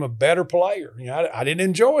I became a better player. You know, I didn't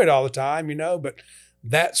enjoy it all the time, you know, but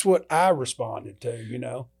that's what I responded to, you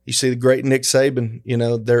know. You see the great Nick Saban, you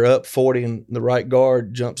know, they're up 40 and the right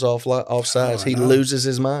guard jumps off sides. He loses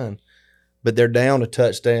his mind. But they're down a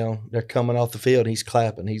touchdown. They're coming off the field. He's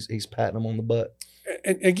clapping. He's patting them on the butt.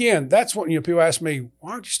 And again, that's what, you know, people ask me,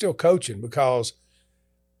 why aren't you still coaching? Because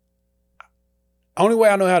the only way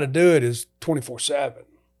I know how to do it is 24/7.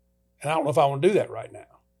 And I don't know if I want to do that right now.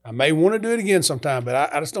 I may want to do it again sometime,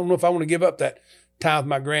 but I just don't know if I want to give up that time with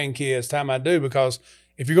my grandkids, time I do, because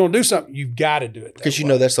if you're going to do something, you've got to do it. Because you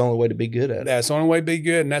know that's the only way to be good at it. That's the only way to be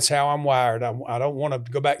good, and that's how I'm wired. I don't want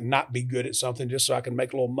to go back and not be good at something just so I can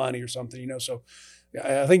make a little money or something, you know. So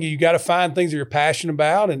I think you got to find things that you're passionate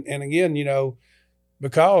about. And again, you know,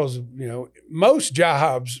 because, you know, most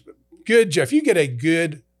jobs, good job, if you get a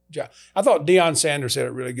good job. I thought Deion Sanders said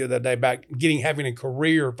it really good that day about having a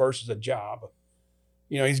career versus a job.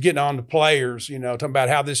 You know, he's getting on to players, you know, talking about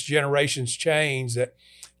how this generation's changed, that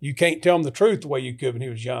you can't tell him the truth the way you could when he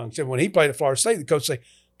was young. So when he played at Florida State, the coach say,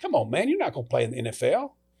 come on, man, you're not going to play in the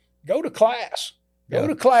NFL. Go to class. Go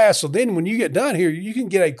to class. So then when you get done here, you can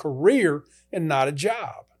get a career and not a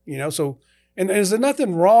job, you know. So, and there's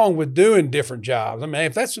nothing wrong with doing different jobs. I mean,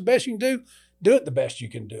 if that's the best you can do it the best you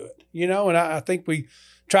can do it, you know. And I think we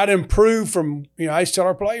try to improve from, you know, I used to tell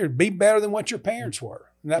our players, be better than what your parents were.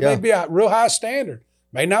 And that may be a real high standard.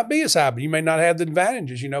 May not be as high, but you may not have the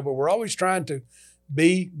advantages, you know, but we're always trying to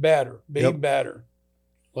be better, better.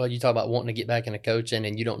 Well, you talk about wanting to get back into coaching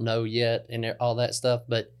and you don't know yet and all that stuff,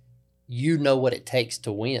 but you know what it takes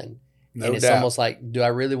to win. And it's almost like, do I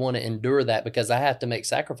really want to endure that? Because I have to make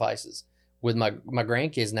sacrifices with my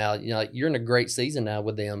grandkids now. You know, like you're in a great season now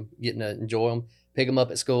with them, getting to enjoy them, pick them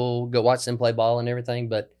up at school, go watch them play ball and everything.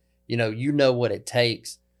 But, you know what it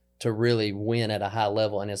takes to really win at a high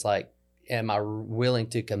level. And it's like, am I willing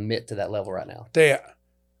to commit to that level right now? Yeah.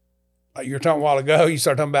 You were talking a while ago, you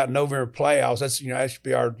started talking about November playoffs. That's, you know, that should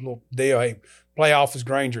be our little deal. Hey, playoff is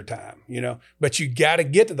Granger time, you know. But you got to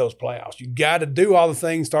get to those playoffs. You got to do all the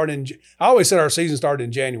things starting I always said our season started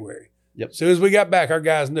in January. Yep. As soon as we got back, our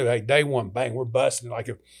guys knew, hey, day one, bang, we're busting. Like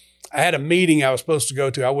if I had a meeting I was supposed to go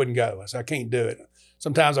to, I wouldn't go. I said, I can't do it.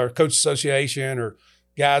 Sometimes our coach association or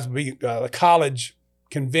guys would be the college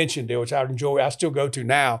convention deal, which I enjoy, I still go to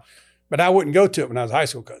now. But I wouldn't go to it when I was a high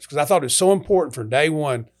school coach because I thought it was so important for day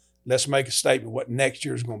one, let's make a statement what next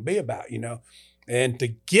year is going to be about, you know. And to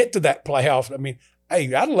get to that playoff, I mean,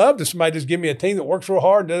 hey, I'd love to somebody just give me a team that works real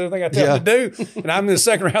hard and does everything I tell them to do. And I'm in the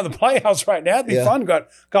second round of the playoffs right now. It'd be fun to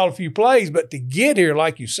call a few plays. But to get here,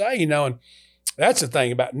 like you say, you know, and that's the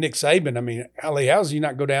thing about Nick Saban. I mean, how does he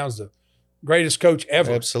not go down as the greatest coach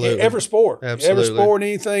ever? Absolutely. Every sport. Absolutely. Every sport,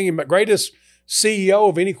 anything. And greatest CEO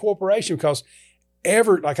of any corporation because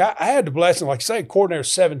I had the blessing, like you say, coordinator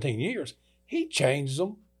 17 years. He changes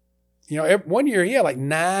them. You know, one year he had like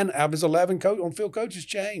 9 out of his 11 on-field coaches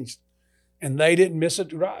changed. And they didn't miss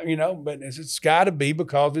it, right? You know, but it's got to be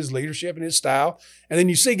because of his leadership and his style. And then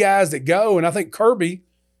you see guys that go, and I think Kirby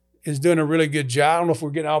is doing a really good job. I don't know if we're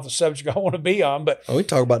getting off the subject I want to be on, but we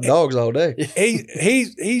talk about dogs all day.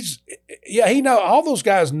 He know all those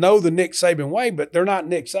guys know the Nick Saban way, but they're not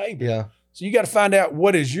Nick Saban. Yeah. So you got to find out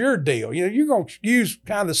what is your deal. You know, you're going to use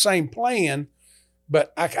kind of the same plan,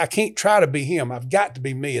 but I can't try to be him. I've got to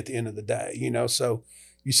be me at the end of the day, So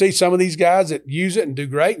you see some of these guys that use it and do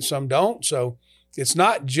great and some don't. So it's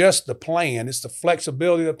not just the plan. It's the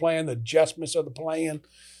flexibility of the plan, the adjustments of the plan.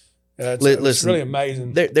 It's really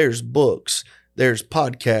amazing. There's books, there's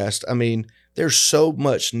podcasts. I mean, there's so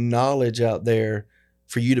much knowledge out there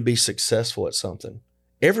for you to be successful at something.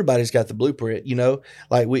 Everybody's got the blueprint,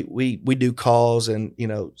 like we do calls and,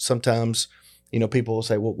 sometimes, people will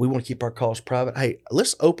say, well, we want to keep our calls private. Hey,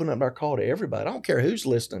 let's open up our call to everybody. I don't care who's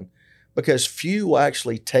listening, because few will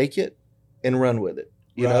actually take it and run with it.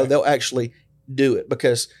 They'll actually do it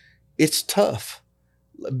because it's tough.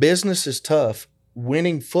 Business is tough.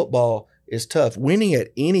 Winning football is tough. Winning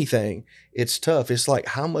at anything, it's tough. It's like,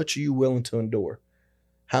 how much are you willing to endure?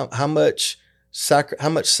 How many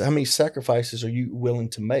sacrifices are you willing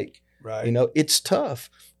to make? Right. It's tough,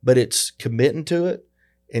 but it's committing to it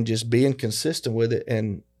and just being consistent with it.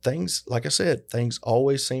 And things, like I said, things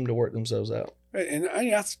always seem to work themselves out. And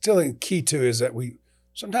I still think the key too is that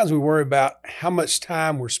sometimes we worry about how much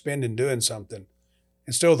time we're spending doing something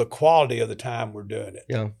and still the quality of the time we're doing it.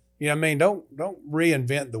 Yeah. You know what I mean? Don't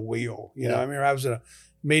reinvent the wheel. I remember I was in a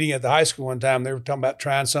meeting at the high school one time. They were talking about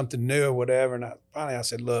trying something new or whatever. And finally I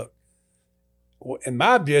said, look, in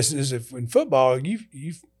my business, if in football, you're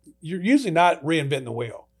usually not reinventing the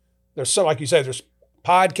wheel. There's like you say, there's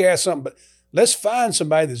podcasts, something, but let's find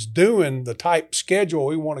somebody that's doing the type schedule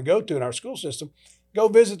we want to go to in our school system. Go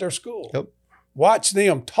visit their school. Yep. Watch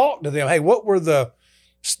them, talk to them. Hey, what were the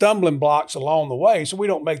stumbling blocks along the way so we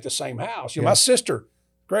don't make the same house? My sister,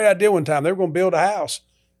 great idea one time. They were going to build a house.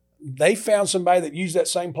 They found somebody that used that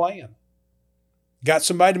same plan. Got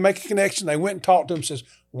somebody to make a connection. They went and talked to them, says,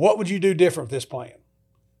 what would you do different with this plan?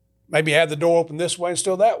 Maybe have the door open this way and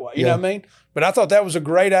still that way. You know what I mean? But I thought that was a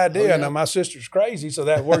great idea. Oh, yeah. Now, my sister's crazy, so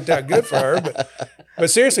that worked out good for her. But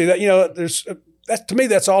seriously, to me,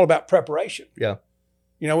 that's all about preparation. Yeah.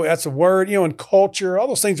 That's a word, and culture, all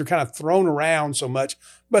those things are kind of thrown around so much,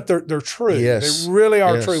 but they're true. Yes. They really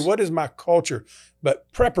are true. What is my culture? But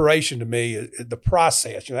preparation to me is the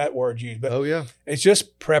process, that word's used. But it's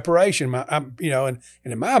just preparation. And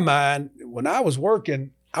in my mind, when I was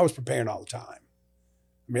working, I was preparing all the time.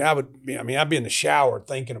 I'd be in the shower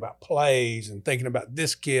thinking about plays and thinking about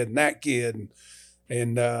this kid and that kid.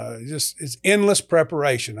 And it's endless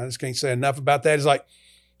preparation. I just can't say enough about that. It's like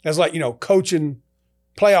coaching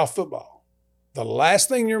playoff football. The last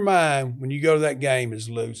thing in your mind when you go to that game is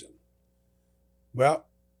losing. Well,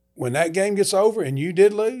 when that game gets over and you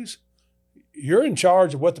did lose, you're in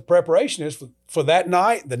charge of what the preparation is for that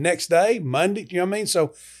night, the next day, Monday. You know what I mean?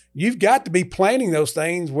 So you've got to be planning those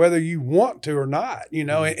things whether you want to or not. In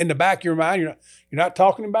the back of your mind, you're not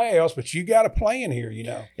talking to anybody else, but you got a plan here.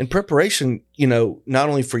 In preparation, not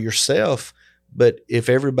only for yourself, but if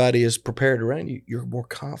everybody is prepared around you, you're more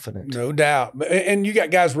confident. No doubt. And you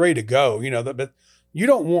got guys ready to go. But you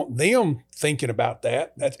don't want them thinking about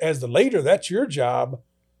that. That's, as the leader, that's your job.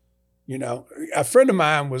 A friend of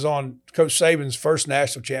mine was on Coach Saban's first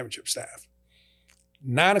national championship staff.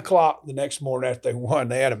 9:00 the next morning after they won,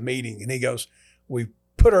 they had a meeting, and he goes, we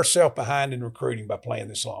put ourselves behind in recruiting by playing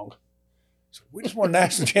this long. So we just won a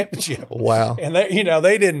national championship. Wow. And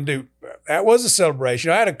they didn't do, that was a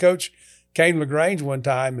celebration. I had a coach came to LaGrange one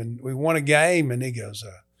time, and we won a game, and he goes,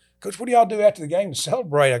 Coach, what do y'all do after the game to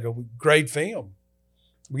celebrate? I go, we grade film.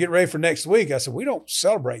 We get ready for next week. I said, we don't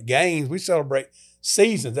celebrate games. We celebrate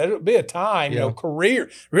seasons. That'll be a time, career.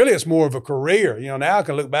 Really, it's more of a career. Now I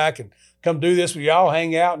can look back and come do this with y'all,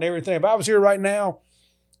 hang out and everything. If I was here right now,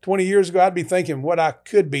 20 years ago, I'd be thinking what I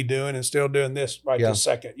could be doing and still doing this this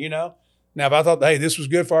second, Now, if I thought, hey, this was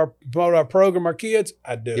good for our program, our kids,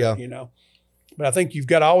 I'd do it, But I think you've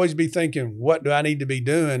got to always be thinking, what do I need to be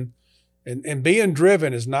doing? And being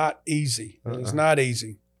driven is not easy. It's not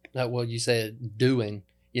easy. No, well, you said doing.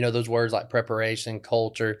 Those words like preparation,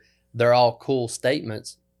 culture, they're all cool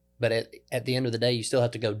statements. But at the end of the day, you still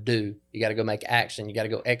have to go do. You got to go make action. You got to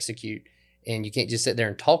go execute. And you can't just sit there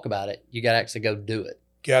and talk about it. You got to actually go do it.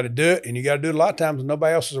 Got to do it. And you got to do it a lot of times when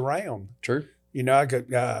nobody else is around. True. I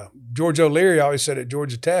could, George O'Leary always said at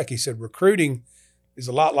Georgia Tech, he said, recruiting is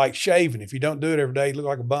a lot like shaving. If you don't do it every day, you look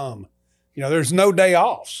like a bum. There's no day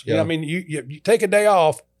offs. Yeah. You take a day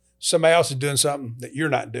off, somebody else is doing something that you're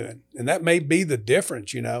not doing. And that may be the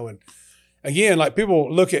difference, And again, like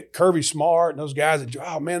people look at Kirby Smart and those guys that,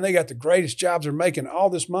 oh man, they got the greatest jobs. They're making all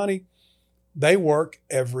this money. They work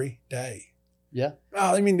every day. Yeah.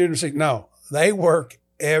 Oh, they mean no, they work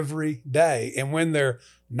every day. And when they're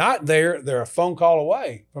not there, they're a phone call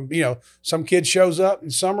away from, some kid shows up in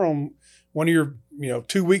summer on one of your,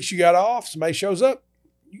 2 weeks you got off, somebody shows up,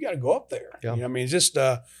 you got to go up there. Yeah. It's just,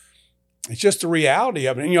 it's just the reality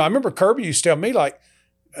of it. And, I remember Kirby used to tell me, like,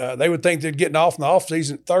 they would think they're getting off in the off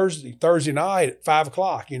season Thursday night at 5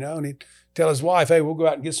 o'clock, and he'd tell his wife, hey, we'll go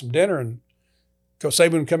out and get some dinner. And Coach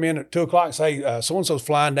Saban would come in at 2 o'clock and say, so-and-so's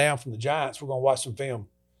flying down from the Giants. We're going to watch some film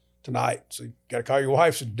tonight. So you got to call your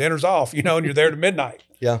wife, so dinner's off, and you're there to midnight.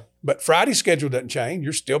 Yeah. But Friday's schedule doesn't change.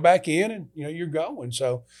 You're still back in and, you're going.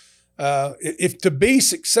 So if to be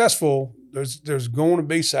successful, there's going to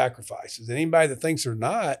be sacrifices. And anybody that thinks they're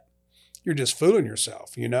not, you're just fooling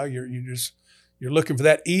yourself. You're looking for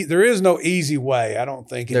that. There is no easy way, I don't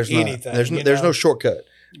think, in anything. There's no shortcut.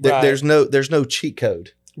 Right. There's no cheat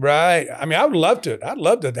code. Right. I mean, I'd love to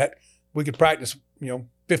that we could practice,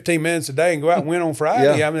 15 minutes a day and go out and win on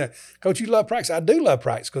Friday. Yeah. I mean, Coach, you love practice. I do love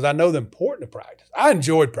practice because I know the importance of practice. I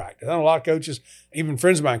enjoyed practice. I know a lot of coaches, even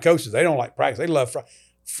friends of mine, coaches, they don't like practice. They love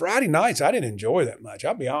Friday nights. I didn't enjoy that much.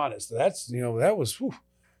 I'll be honest. That's, that was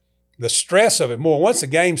the stress of it more. Once the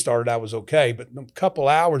game started, I was okay. But a couple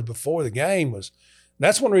hours before the game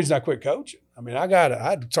that's one reason I quit coaching. I mean, I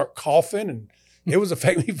had to start coughing and it was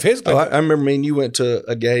affecting me physically. I remember me and you went to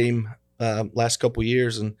a game last couple of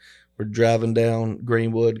years, and we're driving down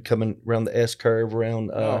Greenwood, coming around the S curve around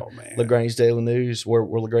LaGrange Daily News, where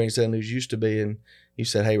LaGrange Daily News used to be, and you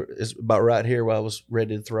said, "Hey, it's about right here where I was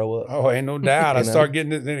ready to throw up." Oh, ain't no doubt. I started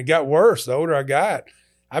getting it, and it got worse the older I got.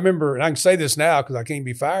 I remember, and I can say this now because I can't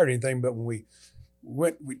be fired or anything, but when we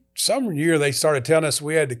some year they started telling us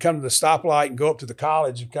we had to come to the stoplight and go up to the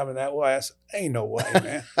college and come in that way. I said, ain't no way,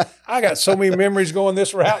 man. I got so many memories going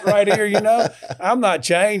this route right here, I'm not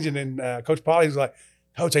changing. And Coach Polly was like,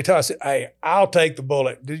 Coach, they tell us, hey, I'll take the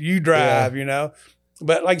bullet. You drive,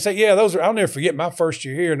 But like I say, I'll never forget my first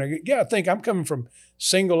year here. And I think I'm coming from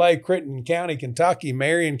single A Crittenden County, Kentucky,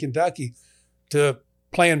 Marion, Kentucky, to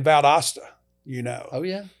playing Valdosta, Oh,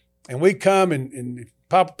 yeah. And we come and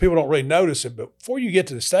people don't really notice it, but before you get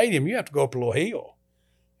to the stadium, you have to go up a little hill.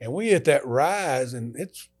 And we hit that rise, and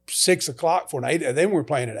it's 6 o'clock for an 8. And then we were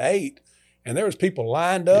playing at 8, and there was people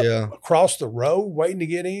lined up across the road waiting to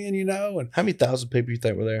get in, And how many thousand people you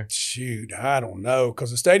think were there? Shoot, I don't know,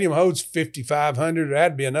 because the stadium holds 5,500. There had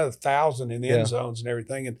to be another 1,000 in the end zones and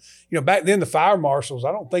everything. And back then the fire marshals,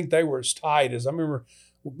 I don't think they were as tight as I remember.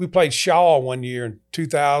 We played Shaw one year in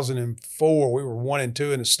 2004. We were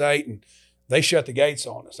 1-2 in the state, and they shut the gates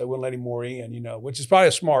on us. They wouldn't let any more in, which is probably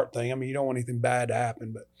a smart thing. I mean, you don't want anything bad to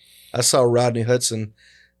happen. But I saw Rodney Hudson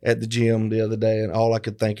at the gym the other day, and all I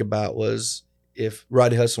could think about was if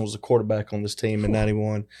Rodney Hudson was a quarterback on this team in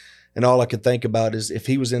 91, and all I could think about is if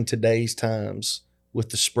he was in today's times with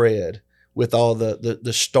the spread, with all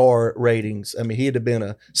the star ratings. I mean, he'd have been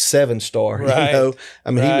a 7-star, right.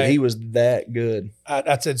 I mean, he was that good.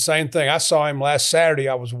 I said the same thing. I saw him last Saturday.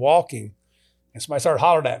 I was walking, and somebody started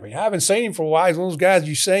hollering at me. I haven't seen him for a while. He's one of those guys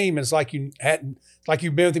you see him, it's like you've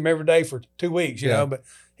been with him every day for 2 weeks, you know. But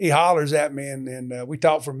he hollers at me, and we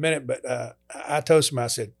talked for a minute. But I told him, I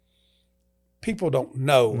said, people don't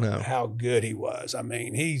know how good he was. I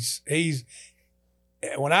mean, he's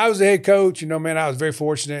when I was the head coach, man, I was very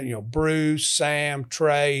fortunate. Bruce, Sam,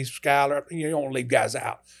 Trey, Skyler. You don't leave guys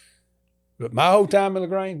out. But my whole time in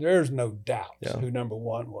LaGrange, there's no doubt who number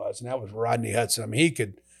one was, and that was Rodney Hudson. I mean, he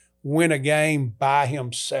could win a game by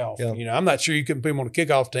himself. Yeah. I'm not sure you couldn't put him on a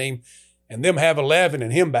kickoff team and them have 11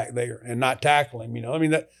 and him back there and not tackle him. I mean,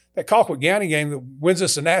 that Colquitt County game that wins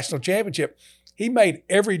us the national championship, he made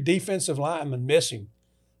every defensive lineman miss him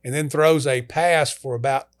and then throws a pass for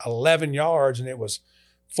about 11 yards, and it was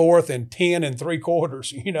 4th and 10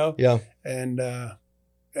 3/4, Yeah. And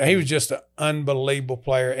he was just an unbelievable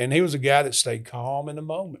player. And he was a guy that stayed calm in the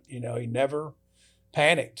moment. He never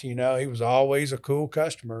panicked. He was always a cool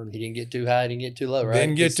customer. He didn't get too high, didn't get too low, right?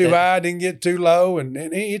 Didn't get too high, didn't get too low.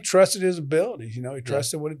 And he trusted his abilities. He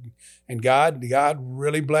trusted and God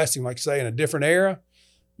really blessed him. Like I say, in a different era,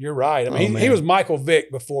 you're right. I mean, he was Michael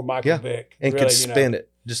Vick before Michael Vick. And really, could spin it.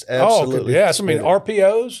 Just absolutely. I mean,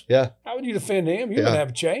 RPOs. Yeah. How would you defend him? You wouldn't have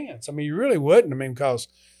a chance. I mean, you really wouldn't. I mean, because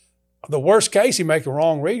the worst case, he make a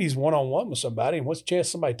wrong read, he's one-on-one with somebody, and what's the chance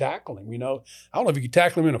somebody tackle him? I don't know if you could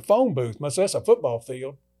tackle him in a phone booth, much less a football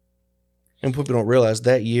field. And people don't realize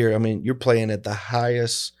that year, I mean, you're playing at the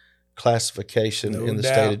highest classification in the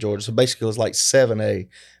state of Georgia. So basically, it was like 7A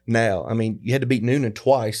now. I mean, you had to beat Noonan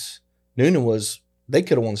twice. Noonan they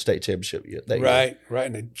could have won the state championship that year. Right.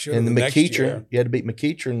 And the McEachern, you had to beat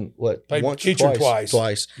McEachern, once or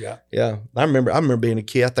twice? Yeah. I remember being a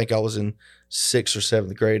kid. I think I was in 6th or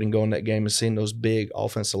 7th grade and going to that game and seeing those big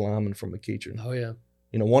offensive linemen from McEachern. Oh, yeah.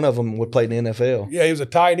 One of them would play in the NFL. Yeah, he was a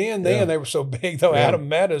tight end then. They were so big, though. Yeah. Adam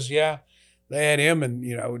Meadows, they had him, and,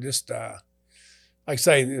 like like I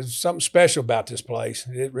say, there's something special about this place.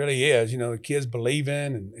 It really is. You know, the kids believe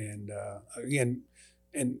in and again,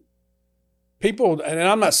 and people, and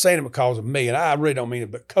I'm not saying it because of me, and I really don't mean it,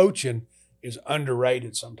 but coaching is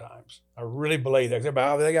underrated sometimes. I really believe that.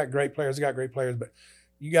 Everybody, oh, they got great players, but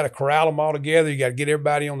you got to corral them all together. You got to get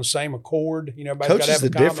everybody on the same accord. You know, coach is the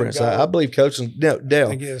difference. I believe coaching. Dale,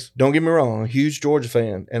 don't get me wrong. I'm a huge Georgia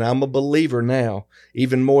fan, and I'm a believer now,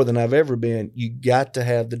 even more than I've ever been. You got to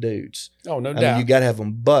have the dudes. Oh, no doubt. You got to have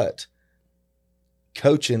them, but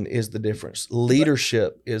coaching is the difference.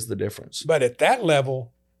 Leadership is the difference. But at that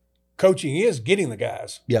level, coaching is getting the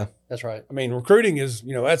guys. Yeah, that's right. I mean, recruiting is,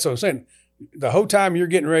 you know, that's what I'm saying. The whole time you're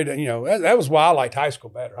getting ready to, you know, that was why I liked high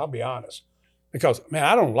school better. I'll be honest. Because, man,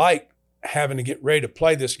 I don't like having to get ready to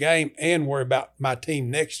play this game and worry about my team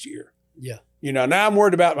next year. Yeah. You know, now I'm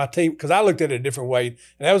worried about my team because I looked at it a different way. And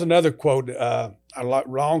that was another quote a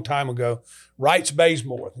long time ago. Wrights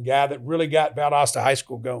Bazemore, the guy that really got Valdosta High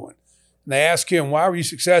School going. And they asked him, why were you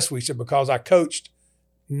successful? He said, because I coached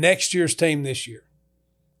next year's team this year.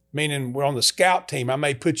 Meaning we're on the scout team. I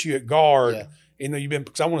may put you at guard. Yeah. You know,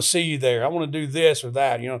 because I want to see you there. I want to do this or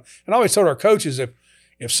that, you know. And I always told our coaches,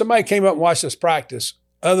 if somebody came up and watched us practice,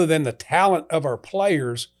 other than the talent of our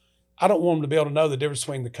players, I don't want them to be able to know the difference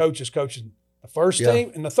between the coaches coaching the first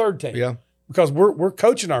team and the third team. Yeah. Because we're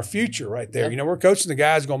coaching our future right there. Yeah. You know, we're coaching the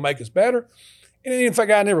guys going to make us better. And if a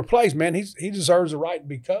guy never plays, man, he deserves the right to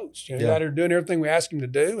be coached. You know, he's out there doing everything we ask him to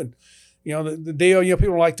do. And, you know, the deal, you know,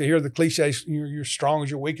 people like to hear the cliche, you're strong as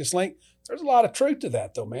your weakest link. There's a lot of truth to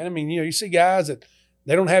that, though, man. I mean, you know, you see guys that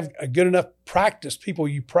they don't have a good enough practice, people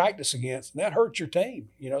you practice against, and that hurts your team,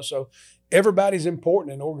 you know. So everybody's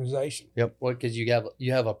important in an organization. Yep. Well, because you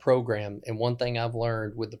have a program, and one thing I've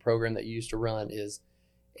learned with the program that you used to run is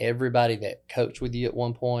everybody that coached with you at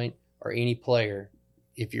one point or any player,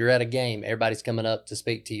 if you're at a game, everybody's coming up to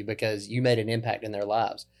speak to you because you made an impact in their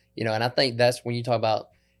lives, you know. And I think that's when you talk about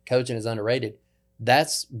coaching is underrated.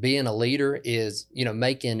 That's being a leader is, you know,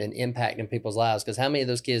 making an impact in people's lives. Because how many of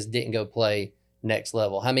those kids didn't go play next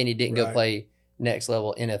level? How many didn't go play next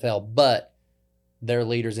level NFL? But they're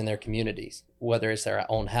leaders in their communities, whether it's their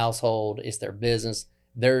own household, it's their business.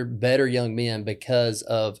 They're better young men because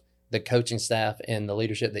of the coaching staff and the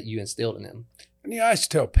leadership that you instilled in them. And, you know, I used to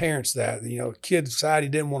tell parents that, you know, a kid decided he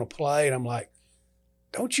didn't want to play. And I'm like,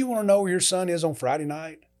 don't you want to know where your son is on Friday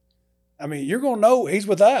night? I mean, you're going to know he's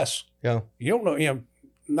with us. Yeah. You don't know, you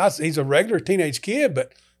know, he's a regular teenage kid,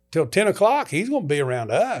 but till 10 o'clock, he's going to be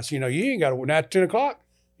around us. You know, you ain't got to, now at 10 o'clock,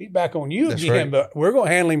 he's back on you That's again. right. But we're going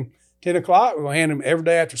to handle him 10 o'clock. We're going to handle him every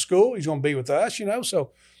day after school. He's going to be with us, you know.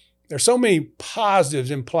 So there's so many positives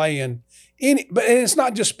in playing. And it's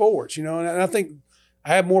not just sports, you know. And I think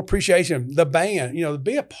I have more appreciation. The band, you know, to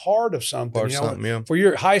be a part of something, for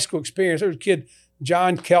your high school experience. There was a kid,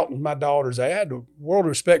 John Kelton, my daughter's. I had a world of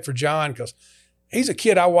respect for John because he's a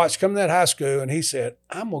kid I watched come to that high school, and he said,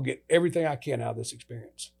 I'm going to get everything I can out of this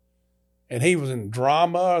experience. And he was in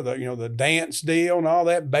drama, the dance deal and all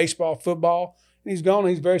that, baseball, football. And he's gone.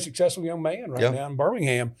 He's a very successful young man right now in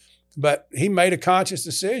Birmingham. But he made a conscious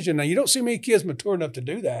decision. Now, you don't see many kids mature enough to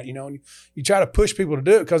do that, you know, and you try to push people to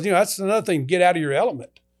do it because, you know, that's another thing, get out of your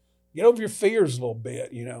element. Get over your fears a little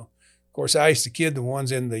bit, you know. Of course, I used to kid the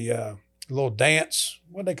ones in the little dance,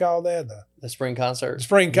 what do they call that? The spring concert. The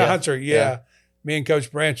spring concert, yeah. Me and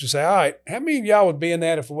Coach Branch would say, all right, how many of y'all would be in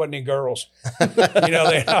that if there wasn't any girls? You know,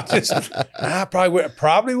 I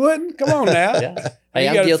probably wouldn't. Come on now. Yeah. Hey,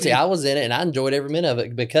 I'm guilty. I was in it, and I enjoyed every minute of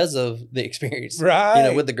it because of the experience. Right. You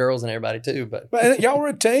know, with the girls and everybody too. But y'all were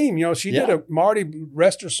a team. You know, Marty,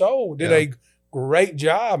 rest her soul, did a great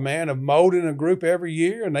job, man, of molding a group every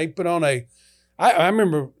year. And they put on I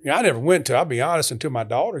remember, I never went to, I'll be honest, until my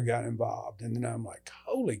daughter got involved. And then I'm like,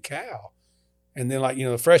 holy cow. And then, like, you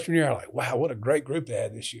know, the freshman year, I'm like, wow, what a great group they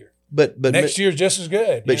had this year. But next year's just as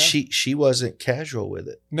good. But she wasn't casual with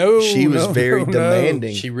it. No, she was very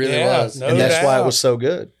demanding. She really was, and that's why it was so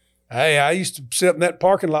good. Hey, I used to sit in that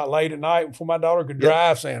parking lot late at night before my daughter could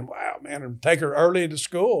drive, saying, "Wow, man," and take her early to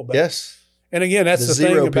school. But, and again, that's the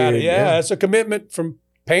thing about it. Yeah, it's a commitment from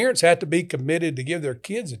parents. Have to be committed to give their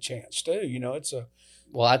kids a chance too. You know, it's a.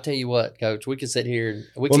 Well, I tell you what, Coach, we could sit here.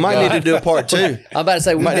 We might need to do a part two. I'm about to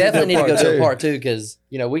say we definitely need to go do a part two because,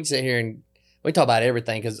 you know, we can sit here and we talk about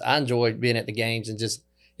everything because I enjoyed being at the games and just,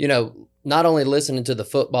 you know, not only listening to the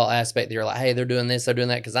football aspect that you're like, hey, they're doing this, they're doing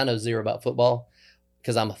that, because I know zero about football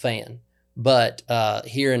because I'm a fan. But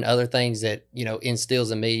hearing other things that, you know,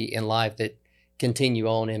 instills in me in life that continue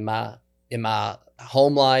on in my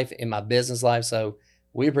home life, in my business life. So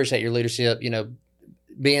we appreciate your leadership, you know.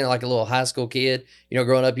 Being like a little high school kid, you know,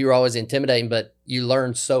 growing up, you were always intimidating, but you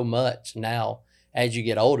learn so much now as you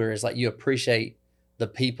get older. It's like you appreciate the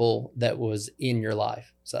people that was in your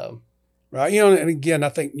life. So, right. You know, and again, I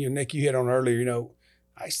think, you know, Nick, you hit on earlier, you know,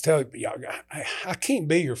 I used to tell y'all, I can't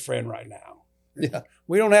be your friend right now. yeah,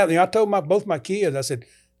 We don't have, you know, I told both my kids, I said,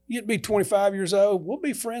 you'd be 25 years old. We'll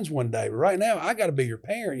be friends one day. But right now, I got to be your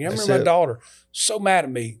parent. You know, I remember my daughter so mad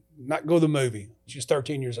at me not go to the movie. She's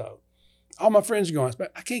 13 years old. All my friends are going,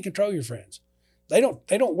 I can't control your friends. They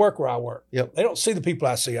don't work where I work. Yep. They don't see the people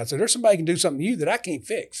I see. I said, there's somebody who can do something to you that I can't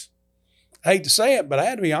fix. I hate to say it, but I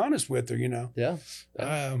had to be honest with her, you know. yeah.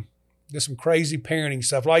 There's some crazy parenting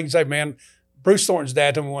stuff. Like you say, man, Bruce Thornton's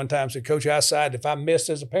dad told me one time, said, Coach, I decided if I missed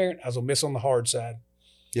as a parent, I was going to miss on the hard side.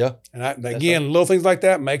 Yeah. And again, little things like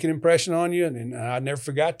that make an impression on you. And I never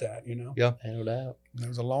forgot that, you know. Yeah. No doubt. That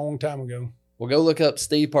was a long time ago. Well, go look up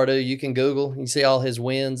Steve Pardue. You can Google. You can see all his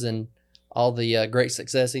wins and all the great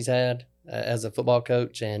success he's had as a football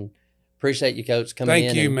coach. And appreciate you, Coach, coming in.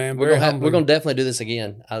 Thank you, and man. We're going to definitely do this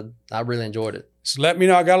again. I really enjoyed it. So let me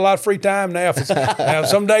know. I got a lot of free time now. Now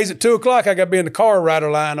some days at 2:00, I got to be in the car rider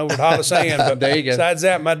line over at Hollis Sand. But there you go. Besides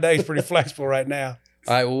that, my day's pretty flexible right now.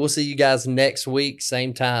 All right. Well, we'll see you guys next week,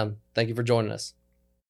 same time. Thank you for joining us.